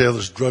and out of jail.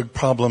 There's drug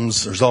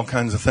problems. There's all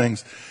kinds of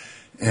things.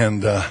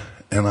 And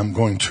I'm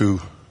going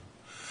to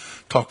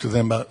talk to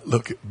them about,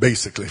 look,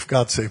 basically, if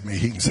God saved me,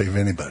 He can save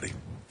anybody.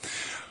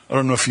 I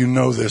don't know if you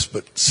know this,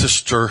 but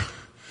Sister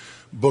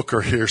Booker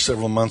here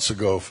several months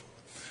ago,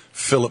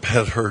 Philip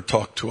had her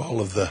talk to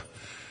all of the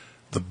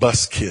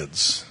bus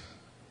kids.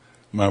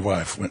 My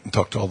wife went and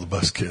talked to all the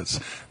bus kids.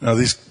 Now,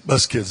 these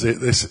bus kids,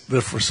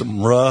 they're for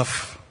some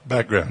rough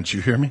backgrounds.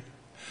 You hear me?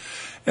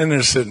 And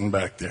they're sitting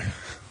back there.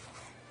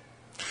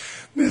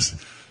 This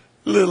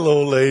little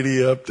old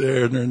lady up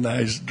there in her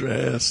nice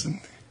dress,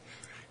 and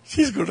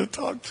she's going to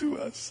talk to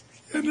us.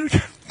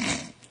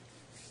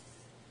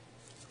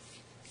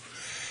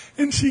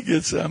 And she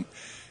gets up,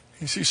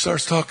 and she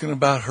starts talking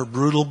about her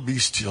brutal,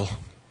 bestial,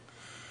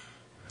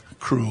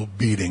 cruel,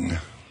 beating,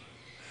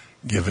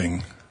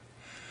 giving,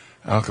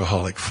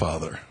 alcoholic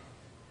father,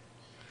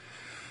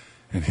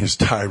 and his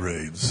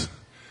tirades,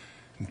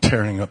 and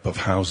tearing up of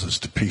houses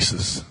to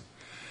pieces,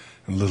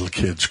 and little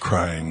kids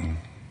crying.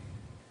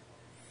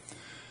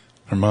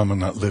 Her mama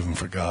not living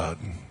for God,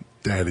 and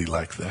daddy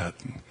like that,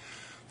 and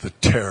the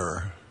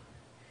terror.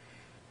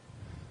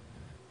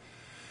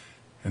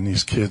 And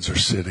these kids are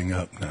sitting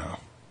up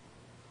now.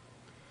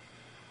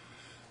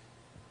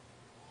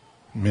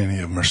 Many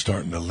of them are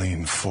starting to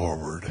lean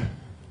forward.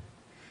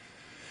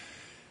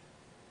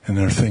 And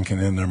they're thinking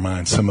in their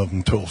mind, some of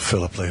them told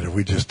Philip later,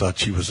 we just thought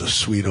she was a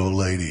sweet old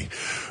lady.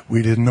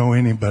 We didn't know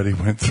anybody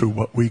went through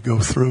what we go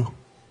through.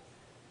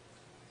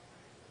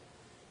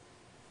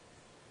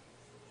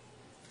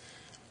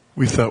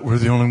 We thought we're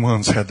the only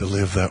ones had to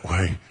live that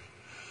way.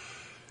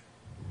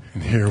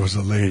 And here was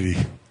a lady,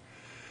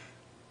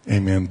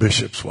 amen,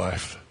 bishop's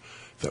wife,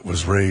 that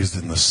was raised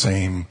in the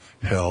same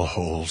hell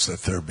holes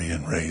that they're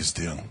being raised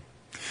in.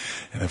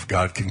 And if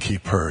God can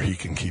keep her, He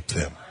can keep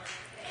them.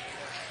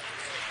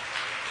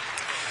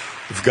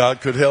 If God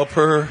could help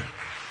her,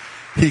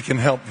 He can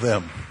help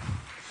them.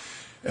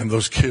 And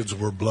those kids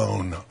were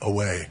blown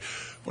away.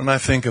 When I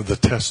think of the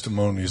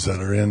testimonies that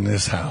are in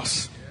this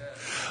house,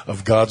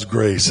 of God's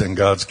grace and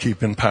God's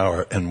keeping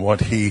power and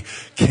what He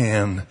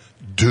can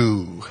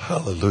do.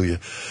 Hallelujah.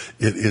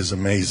 It is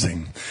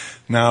amazing.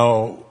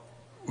 Now,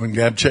 when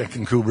Gabček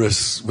and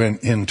Kubris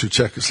went into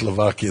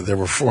Czechoslovakia, there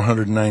were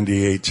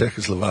 498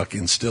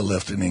 Czechoslovakians still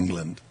left in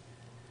England.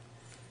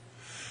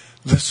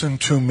 Listen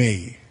to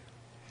me.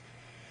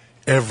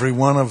 Every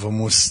one of them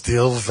was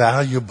still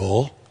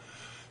valuable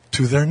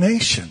to their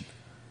nation.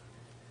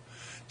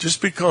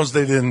 Just because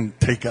they didn't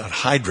take out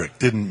Heydrich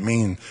didn't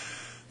mean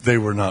they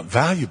were not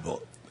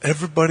valuable.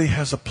 Everybody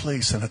has a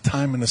place and a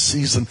time and a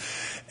season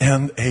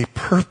and a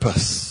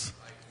purpose.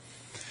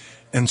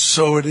 And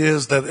so it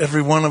is that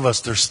every one of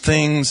us, there's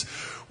things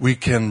we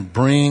can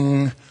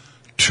bring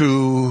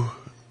to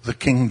the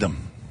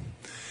kingdom.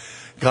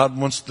 God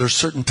wants, there's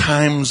certain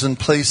times and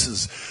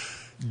places.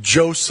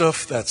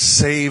 Joseph that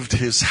saved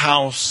his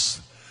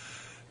house.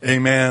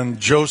 Amen.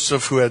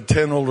 Joseph who had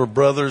 10 older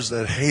brothers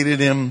that hated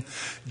him.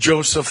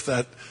 Joseph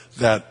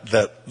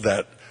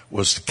that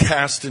was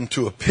cast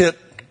into a pit.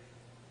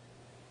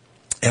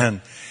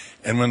 And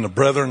when the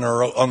brethren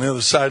are on the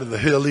other side of the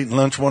hill eating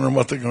lunch, wondering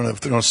what if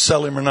they're going to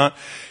sell him or not,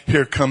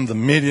 here come the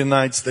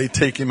Midianites. They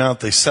take him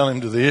out. They sell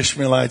him to the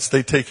Ishmaelites.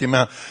 They take him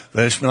out.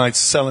 The Ishmaelites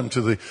sell him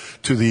to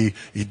the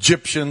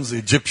Egyptians. The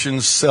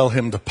Egyptians sell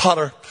him to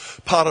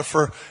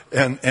Potiphar.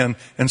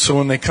 And so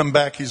when they come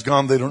back, he's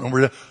gone. They don't know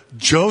where.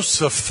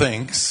 Joseph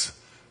thinks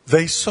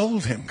they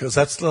sold him because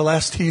that's the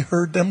last he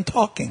heard them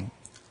talking.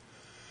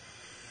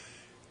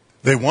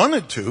 They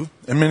wanted to,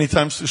 and many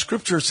times the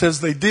scripture says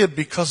they did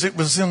because it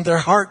was in their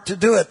heart to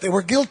do it. They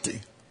were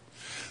guilty.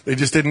 They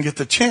just didn't get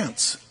the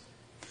chance.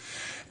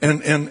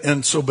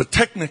 And so, but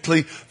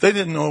technically, they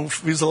didn't know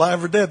if he was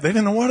alive or dead. They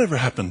didn't know whatever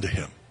happened to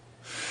him.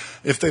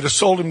 If they'd have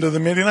sold him to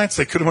the Midianites,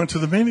 they could have went to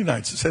the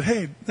Midianites and said,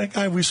 hey, that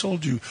guy we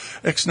sold you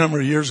X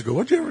number of years ago,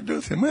 what'd you ever do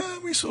with him? Well,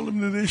 we sold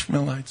him to the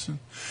Ishmaelites. And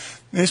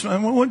the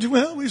Ishmaelites,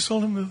 well, we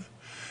sold him to the...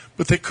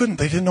 But they couldn't.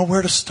 They didn't know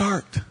where to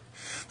start.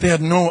 They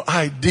had no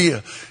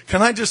idea.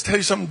 Can I just tell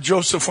you something?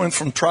 Joseph went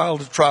from trial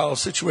to trial,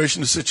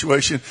 situation to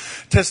situation,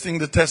 testing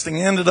to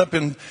testing, ended up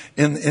in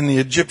the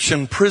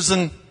Egyptian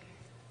prison.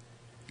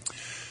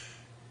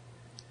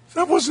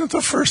 That wasn't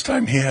the first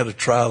time he had a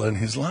trial in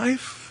his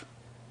life.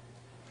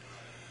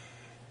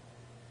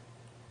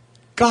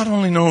 God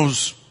only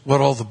knows what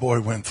all the boy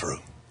went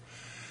through.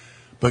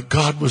 But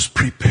God was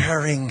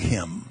preparing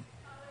him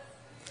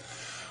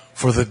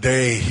for the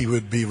day he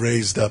would be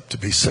raised up to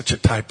be such a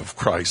type of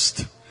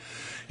Christ.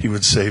 He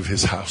would save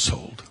his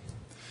household.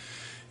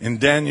 In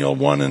Daniel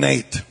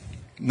 1:8,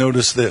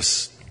 notice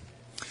this.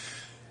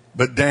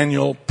 But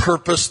Daniel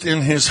purposed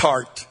in his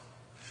heart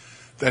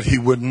that he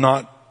would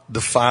not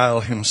defile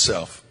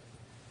himself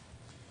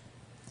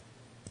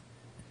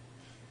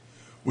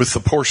with the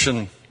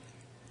portion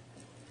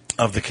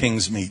of the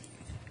king's meat,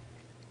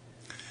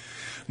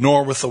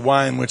 nor with the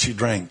wine which he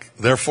drank.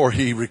 Therefore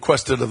he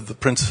requested of the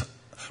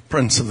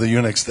prince of the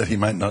eunuchs that he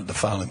might not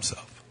defile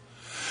himself.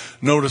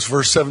 Notice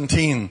verse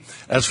 17.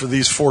 As for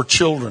these 4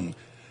 children,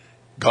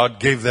 God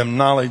gave them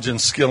knowledge and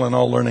skill in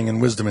all learning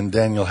and wisdom, and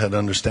Daniel had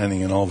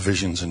understanding in all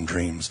visions and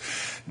dreams.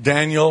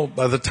 Daniel,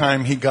 by the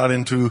time he got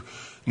into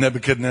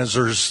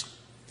Nebuchadnezzar's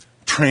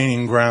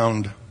training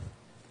ground,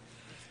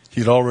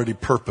 he'd already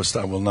purposed,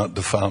 I will not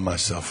defile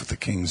myself with the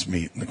king's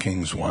meat and the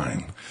king's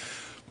wine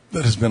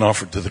that has been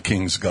offered to the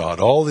king's God.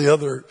 All the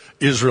other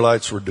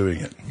Israelites were doing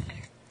it.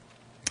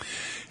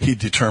 He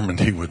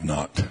determined he would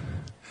not.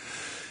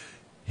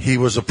 He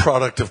was a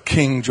product of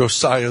King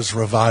Josiah's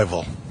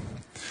revival.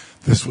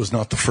 This was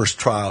not the first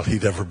trial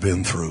he'd ever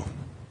been through.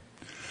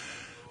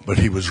 But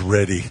he was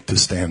ready to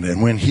stand.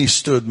 And when he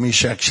stood,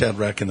 Meshach,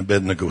 Shadrach, and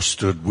Abednego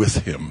stood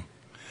with him.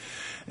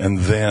 And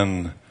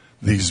then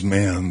these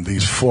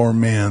 4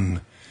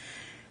 men,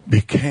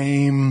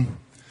 became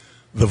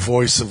the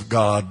voice of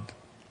God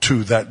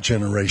to that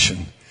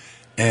generation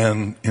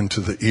and into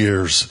the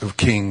ears of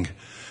King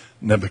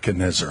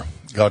Nebuchadnezzar.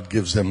 God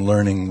gives them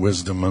learning,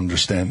 wisdom,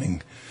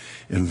 understanding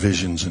in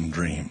visions and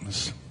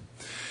dreams.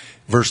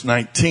 Verse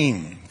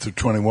 19 through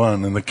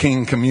 21. And the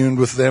king communed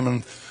with them,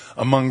 and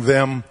among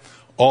them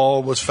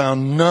all was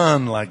found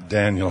none like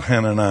Daniel,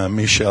 Hananiah,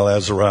 Mishael,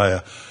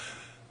 Azariah.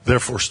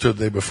 Therefore stood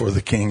they before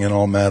the king in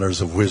all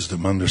matters of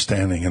wisdom,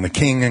 understanding. And the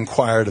king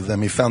inquired of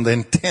them. He found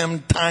them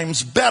 10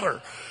 times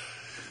better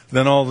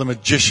than all the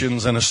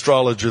magicians and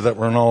astrologers that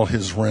were in all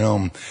his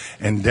realm.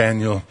 And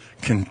Daniel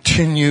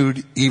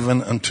continued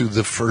even unto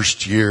the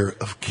 1st year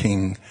of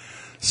King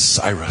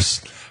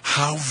Cyrus.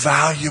 How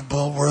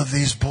valuable were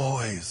these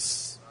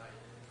boys?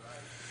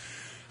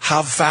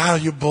 How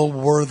valuable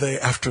were they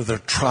after their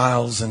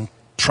trials and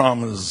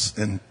traumas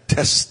and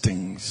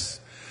testings?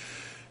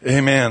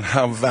 Amen.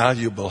 How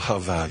valuable, how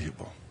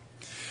valuable.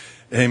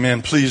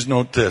 Amen. Please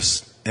note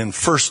this in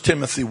 1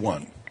 Timothy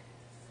 1.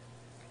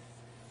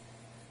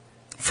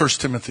 1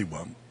 Timothy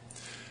 1.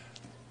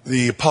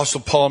 The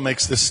Apostle Paul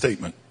makes this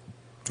statement.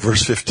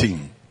 Verse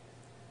 15.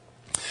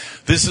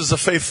 This is a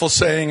faithful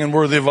saying and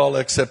worthy of all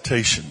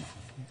acceptation,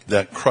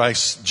 that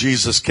Christ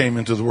Jesus came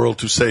into the world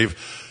to save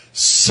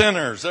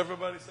sinners.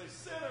 Everybody say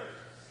sinners.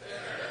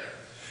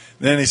 Sinners.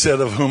 Then he said,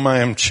 of whom I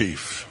am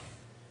chief.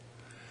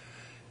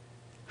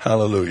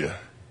 Hallelujah.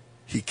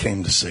 He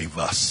came to save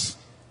us.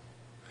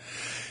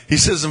 He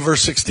says in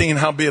verse 16,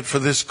 howbeit for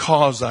this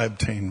cause I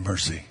obtained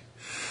mercy,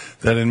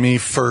 that in me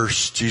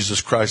first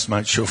Jesus Christ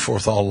might show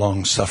forth all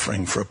long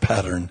suffering for a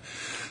pattern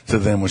to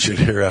them which should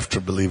hereafter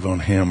believe on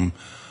him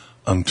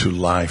unto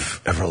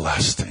life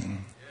everlasting.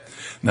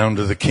 Now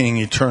unto the King,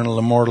 eternal,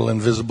 immortal,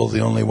 invisible,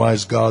 the only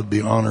wise God, be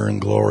honor and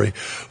glory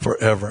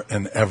forever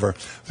and ever.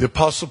 The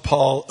Apostle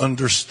Paul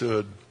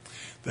understood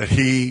that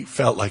he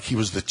felt like he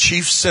was the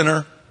chief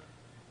sinner.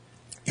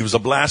 He was a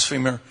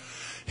blasphemer.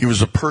 He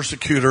was a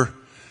persecutor.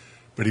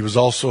 But he was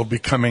also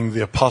becoming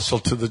the apostle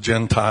to the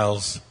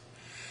Gentiles.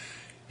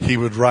 He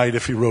would write,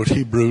 if he wrote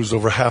Hebrews,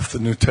 over half the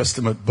New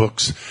Testament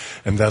books,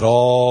 and that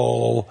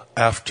all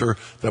after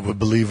that would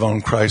believe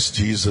on Christ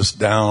Jesus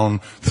down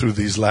through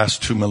these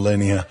last 2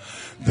 millennia,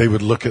 they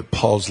would look at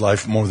Paul's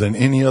life more than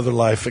any other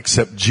life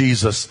except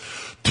Jesus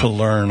to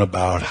learn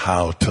about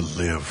how to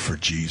live for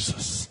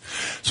Jesus.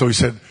 So he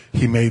said,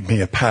 he made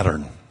me a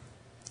pattern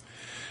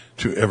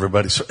to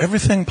everybody. So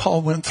everything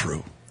Paul went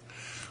through,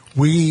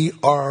 we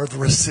are the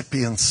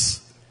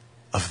recipients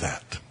of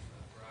that.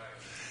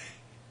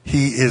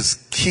 He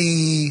is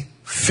key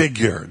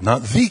figure,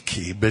 not the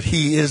key, but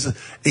he is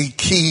a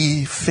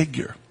key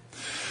figure.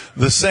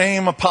 The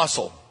same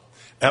apostle,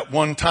 at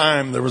one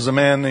time there was a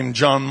man named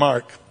John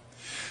Mark.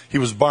 He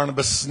was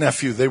Barnabas'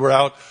 nephew. They were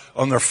out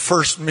on their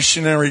first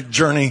missionary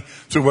journey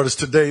through what is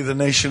today the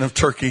nation of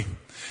Turkey.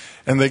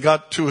 And they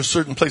got to a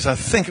certain place, I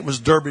think it was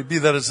Derbe, be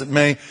that as it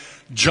may.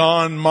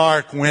 John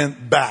Mark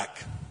went back.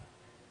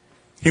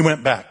 He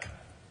went back.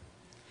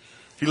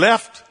 He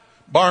left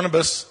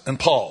Barnabas and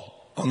Paul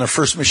on their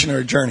first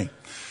missionary journey.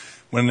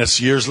 When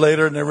it's years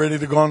later and they're ready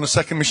to go on the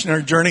second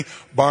missionary journey,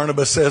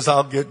 Barnabas says,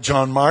 I'll get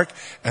John Mark.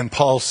 And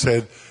Paul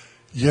said,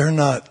 you're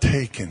not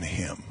taking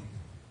him.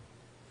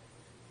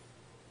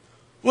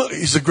 Well,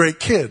 he's a great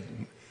kid.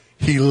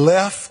 He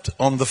left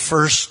on the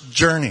first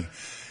journey.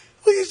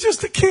 Well, he's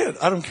just a kid.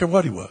 I don't care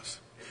what he was.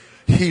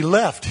 He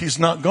left. He's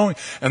not going.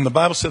 And the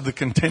Bible said the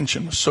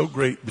contention was so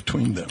great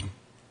between them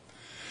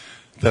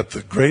that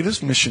the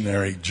greatest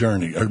missionary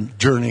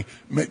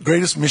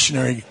greatest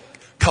missionary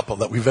couple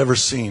that we've ever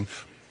seen,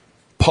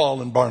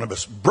 Paul and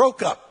Barnabas,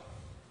 broke up.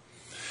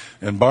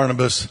 And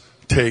Barnabas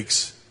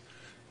takes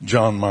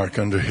John Mark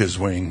under his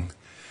wing.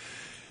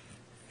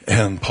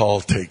 And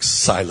Paul takes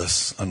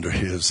Silas under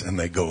his, and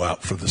they go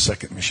out for the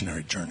second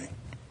missionary journey.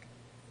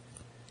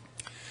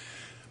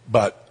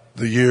 But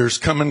the years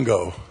come and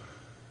go.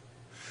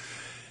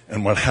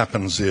 And what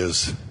happens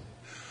is,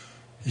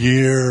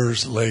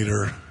 years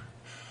later,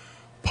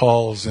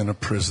 Paul's in a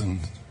prison.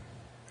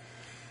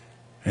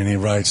 And he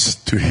writes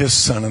to his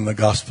son in the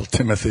gospel,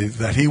 Timothy,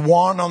 that he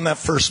won on that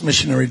first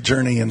missionary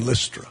journey in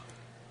Lystra.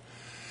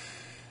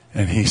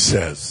 And he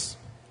says,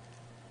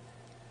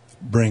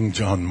 bring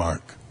John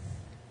Mark.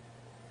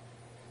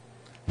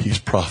 He's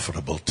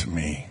profitable to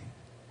me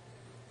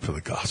for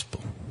the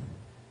gospel.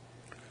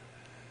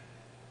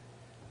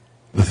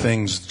 The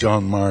things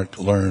John Mark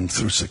learned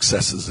through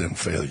successes and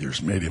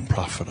failures made him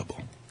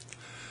profitable.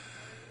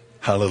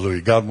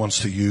 Hallelujah. God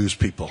wants to use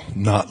people,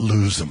 not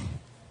lose them.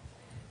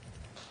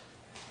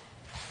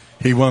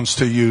 He wants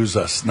to use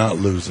us, not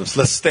lose us.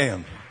 Let's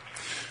stand.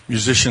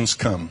 Musicians,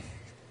 come.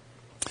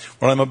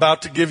 What I'm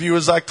about to give you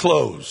as I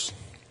close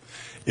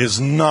is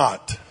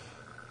not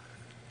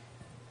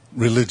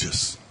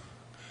religious,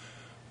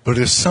 but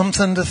is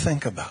something to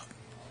think about.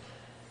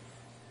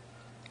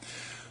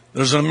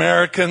 There's an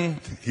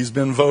American, he's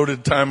been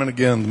voted time and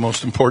again the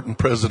most important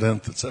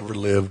president that's ever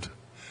lived.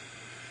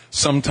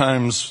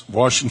 Sometimes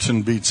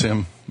Washington beats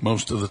him,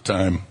 most of the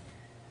time.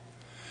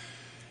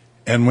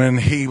 And when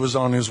he was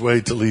on his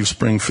way to leave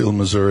Springfield,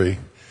 Missouri,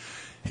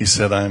 he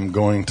said, I'm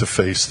going to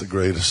face the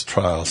greatest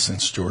trial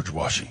since George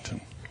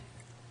Washington.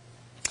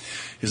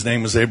 His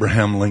name was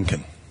Abraham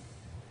Lincoln.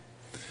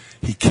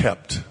 He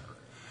kept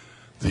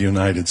the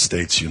United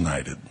States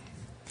united.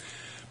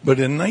 But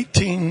in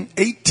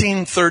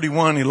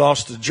 1831, he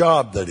lost a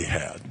job that he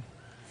had.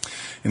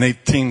 In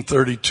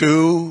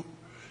 1832,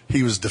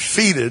 he was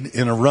defeated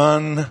in a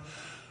run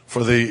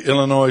for the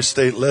Illinois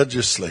state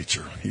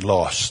legislature. He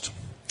lost.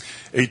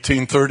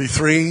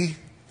 1833,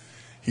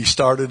 he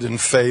started and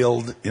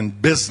failed in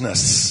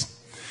business.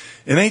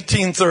 In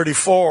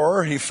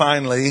 1834, he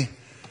finally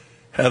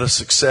had a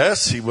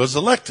success. He was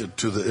elected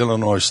to the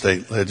Illinois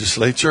state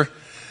legislature.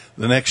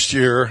 The next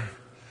year,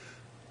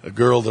 a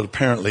girl that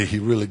apparently he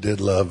really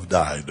did love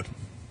died.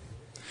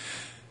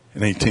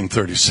 In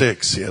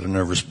 1836, he had a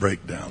nervous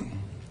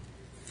breakdown.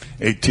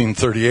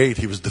 1838,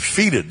 he was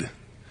defeated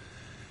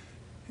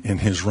in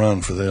his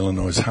run for the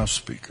Illinois House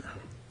Speaker.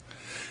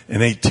 In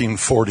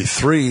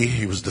 1843,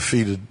 he was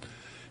defeated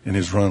in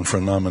his run for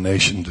a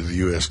nomination to the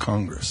U.S.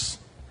 Congress.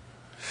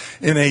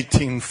 In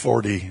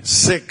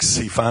 1846,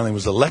 he finally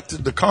was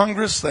elected to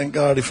Congress. Thank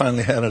God he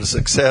finally had a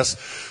success.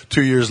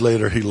 2 years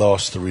later, he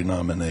lost the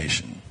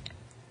renomination.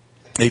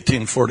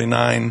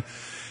 1849,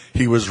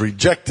 he was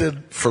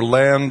rejected for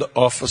land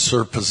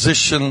officer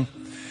position.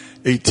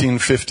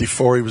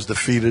 1854, he was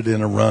defeated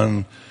in a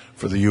run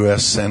for the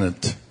U.S.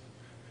 Senate.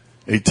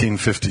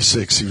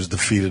 1856, he was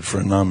defeated for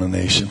a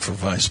nomination for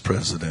vice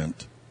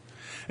president.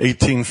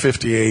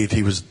 1858,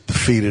 he was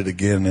defeated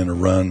again in a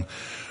run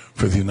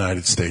for the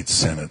United States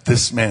Senate.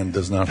 This man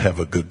does not have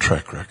a good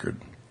track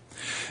record.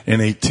 In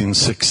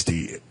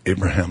 1860,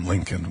 Abraham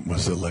Lincoln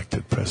was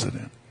elected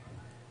president.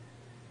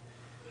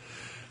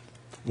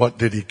 What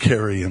did he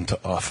carry into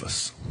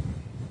office?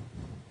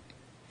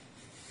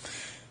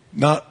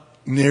 Not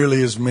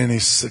nearly as many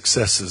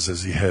successes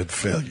as he had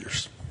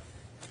failures.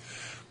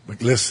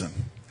 But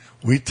listen,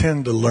 we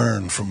tend to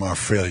learn from our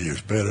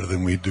failures better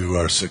than we do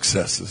our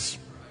successes.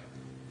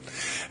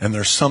 And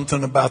there's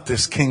something about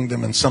this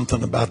kingdom and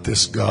something about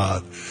this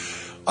God.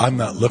 I'm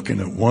not looking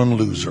at one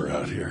loser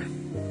out here.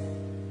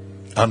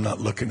 I'm not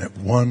looking at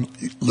one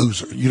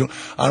loser.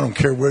 I don't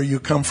care where you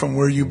come from,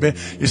 where you've been.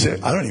 You say,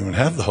 I don't even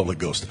have the Holy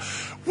Ghost.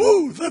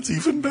 Woo, that's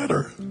even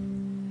better.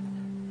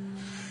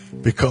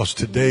 Because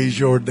today's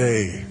your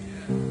day.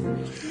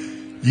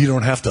 You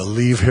don't have to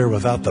leave here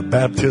without the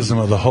baptism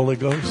of the Holy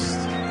Ghost.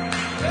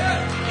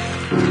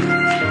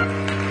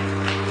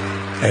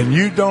 And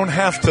you don't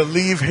have to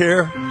leave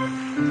here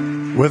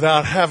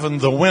without having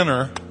the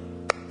winner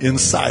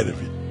inside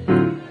of you.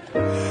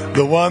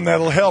 The one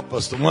that'll help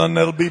us, the one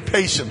that'll be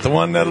patient, the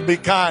one that'll be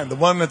kind, the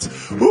one that's,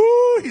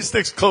 he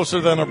sticks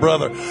closer than a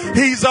brother.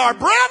 He's our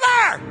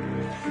brother!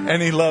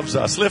 And he loves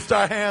us. Lift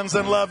our hands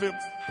and love him.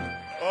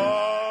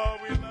 Oh.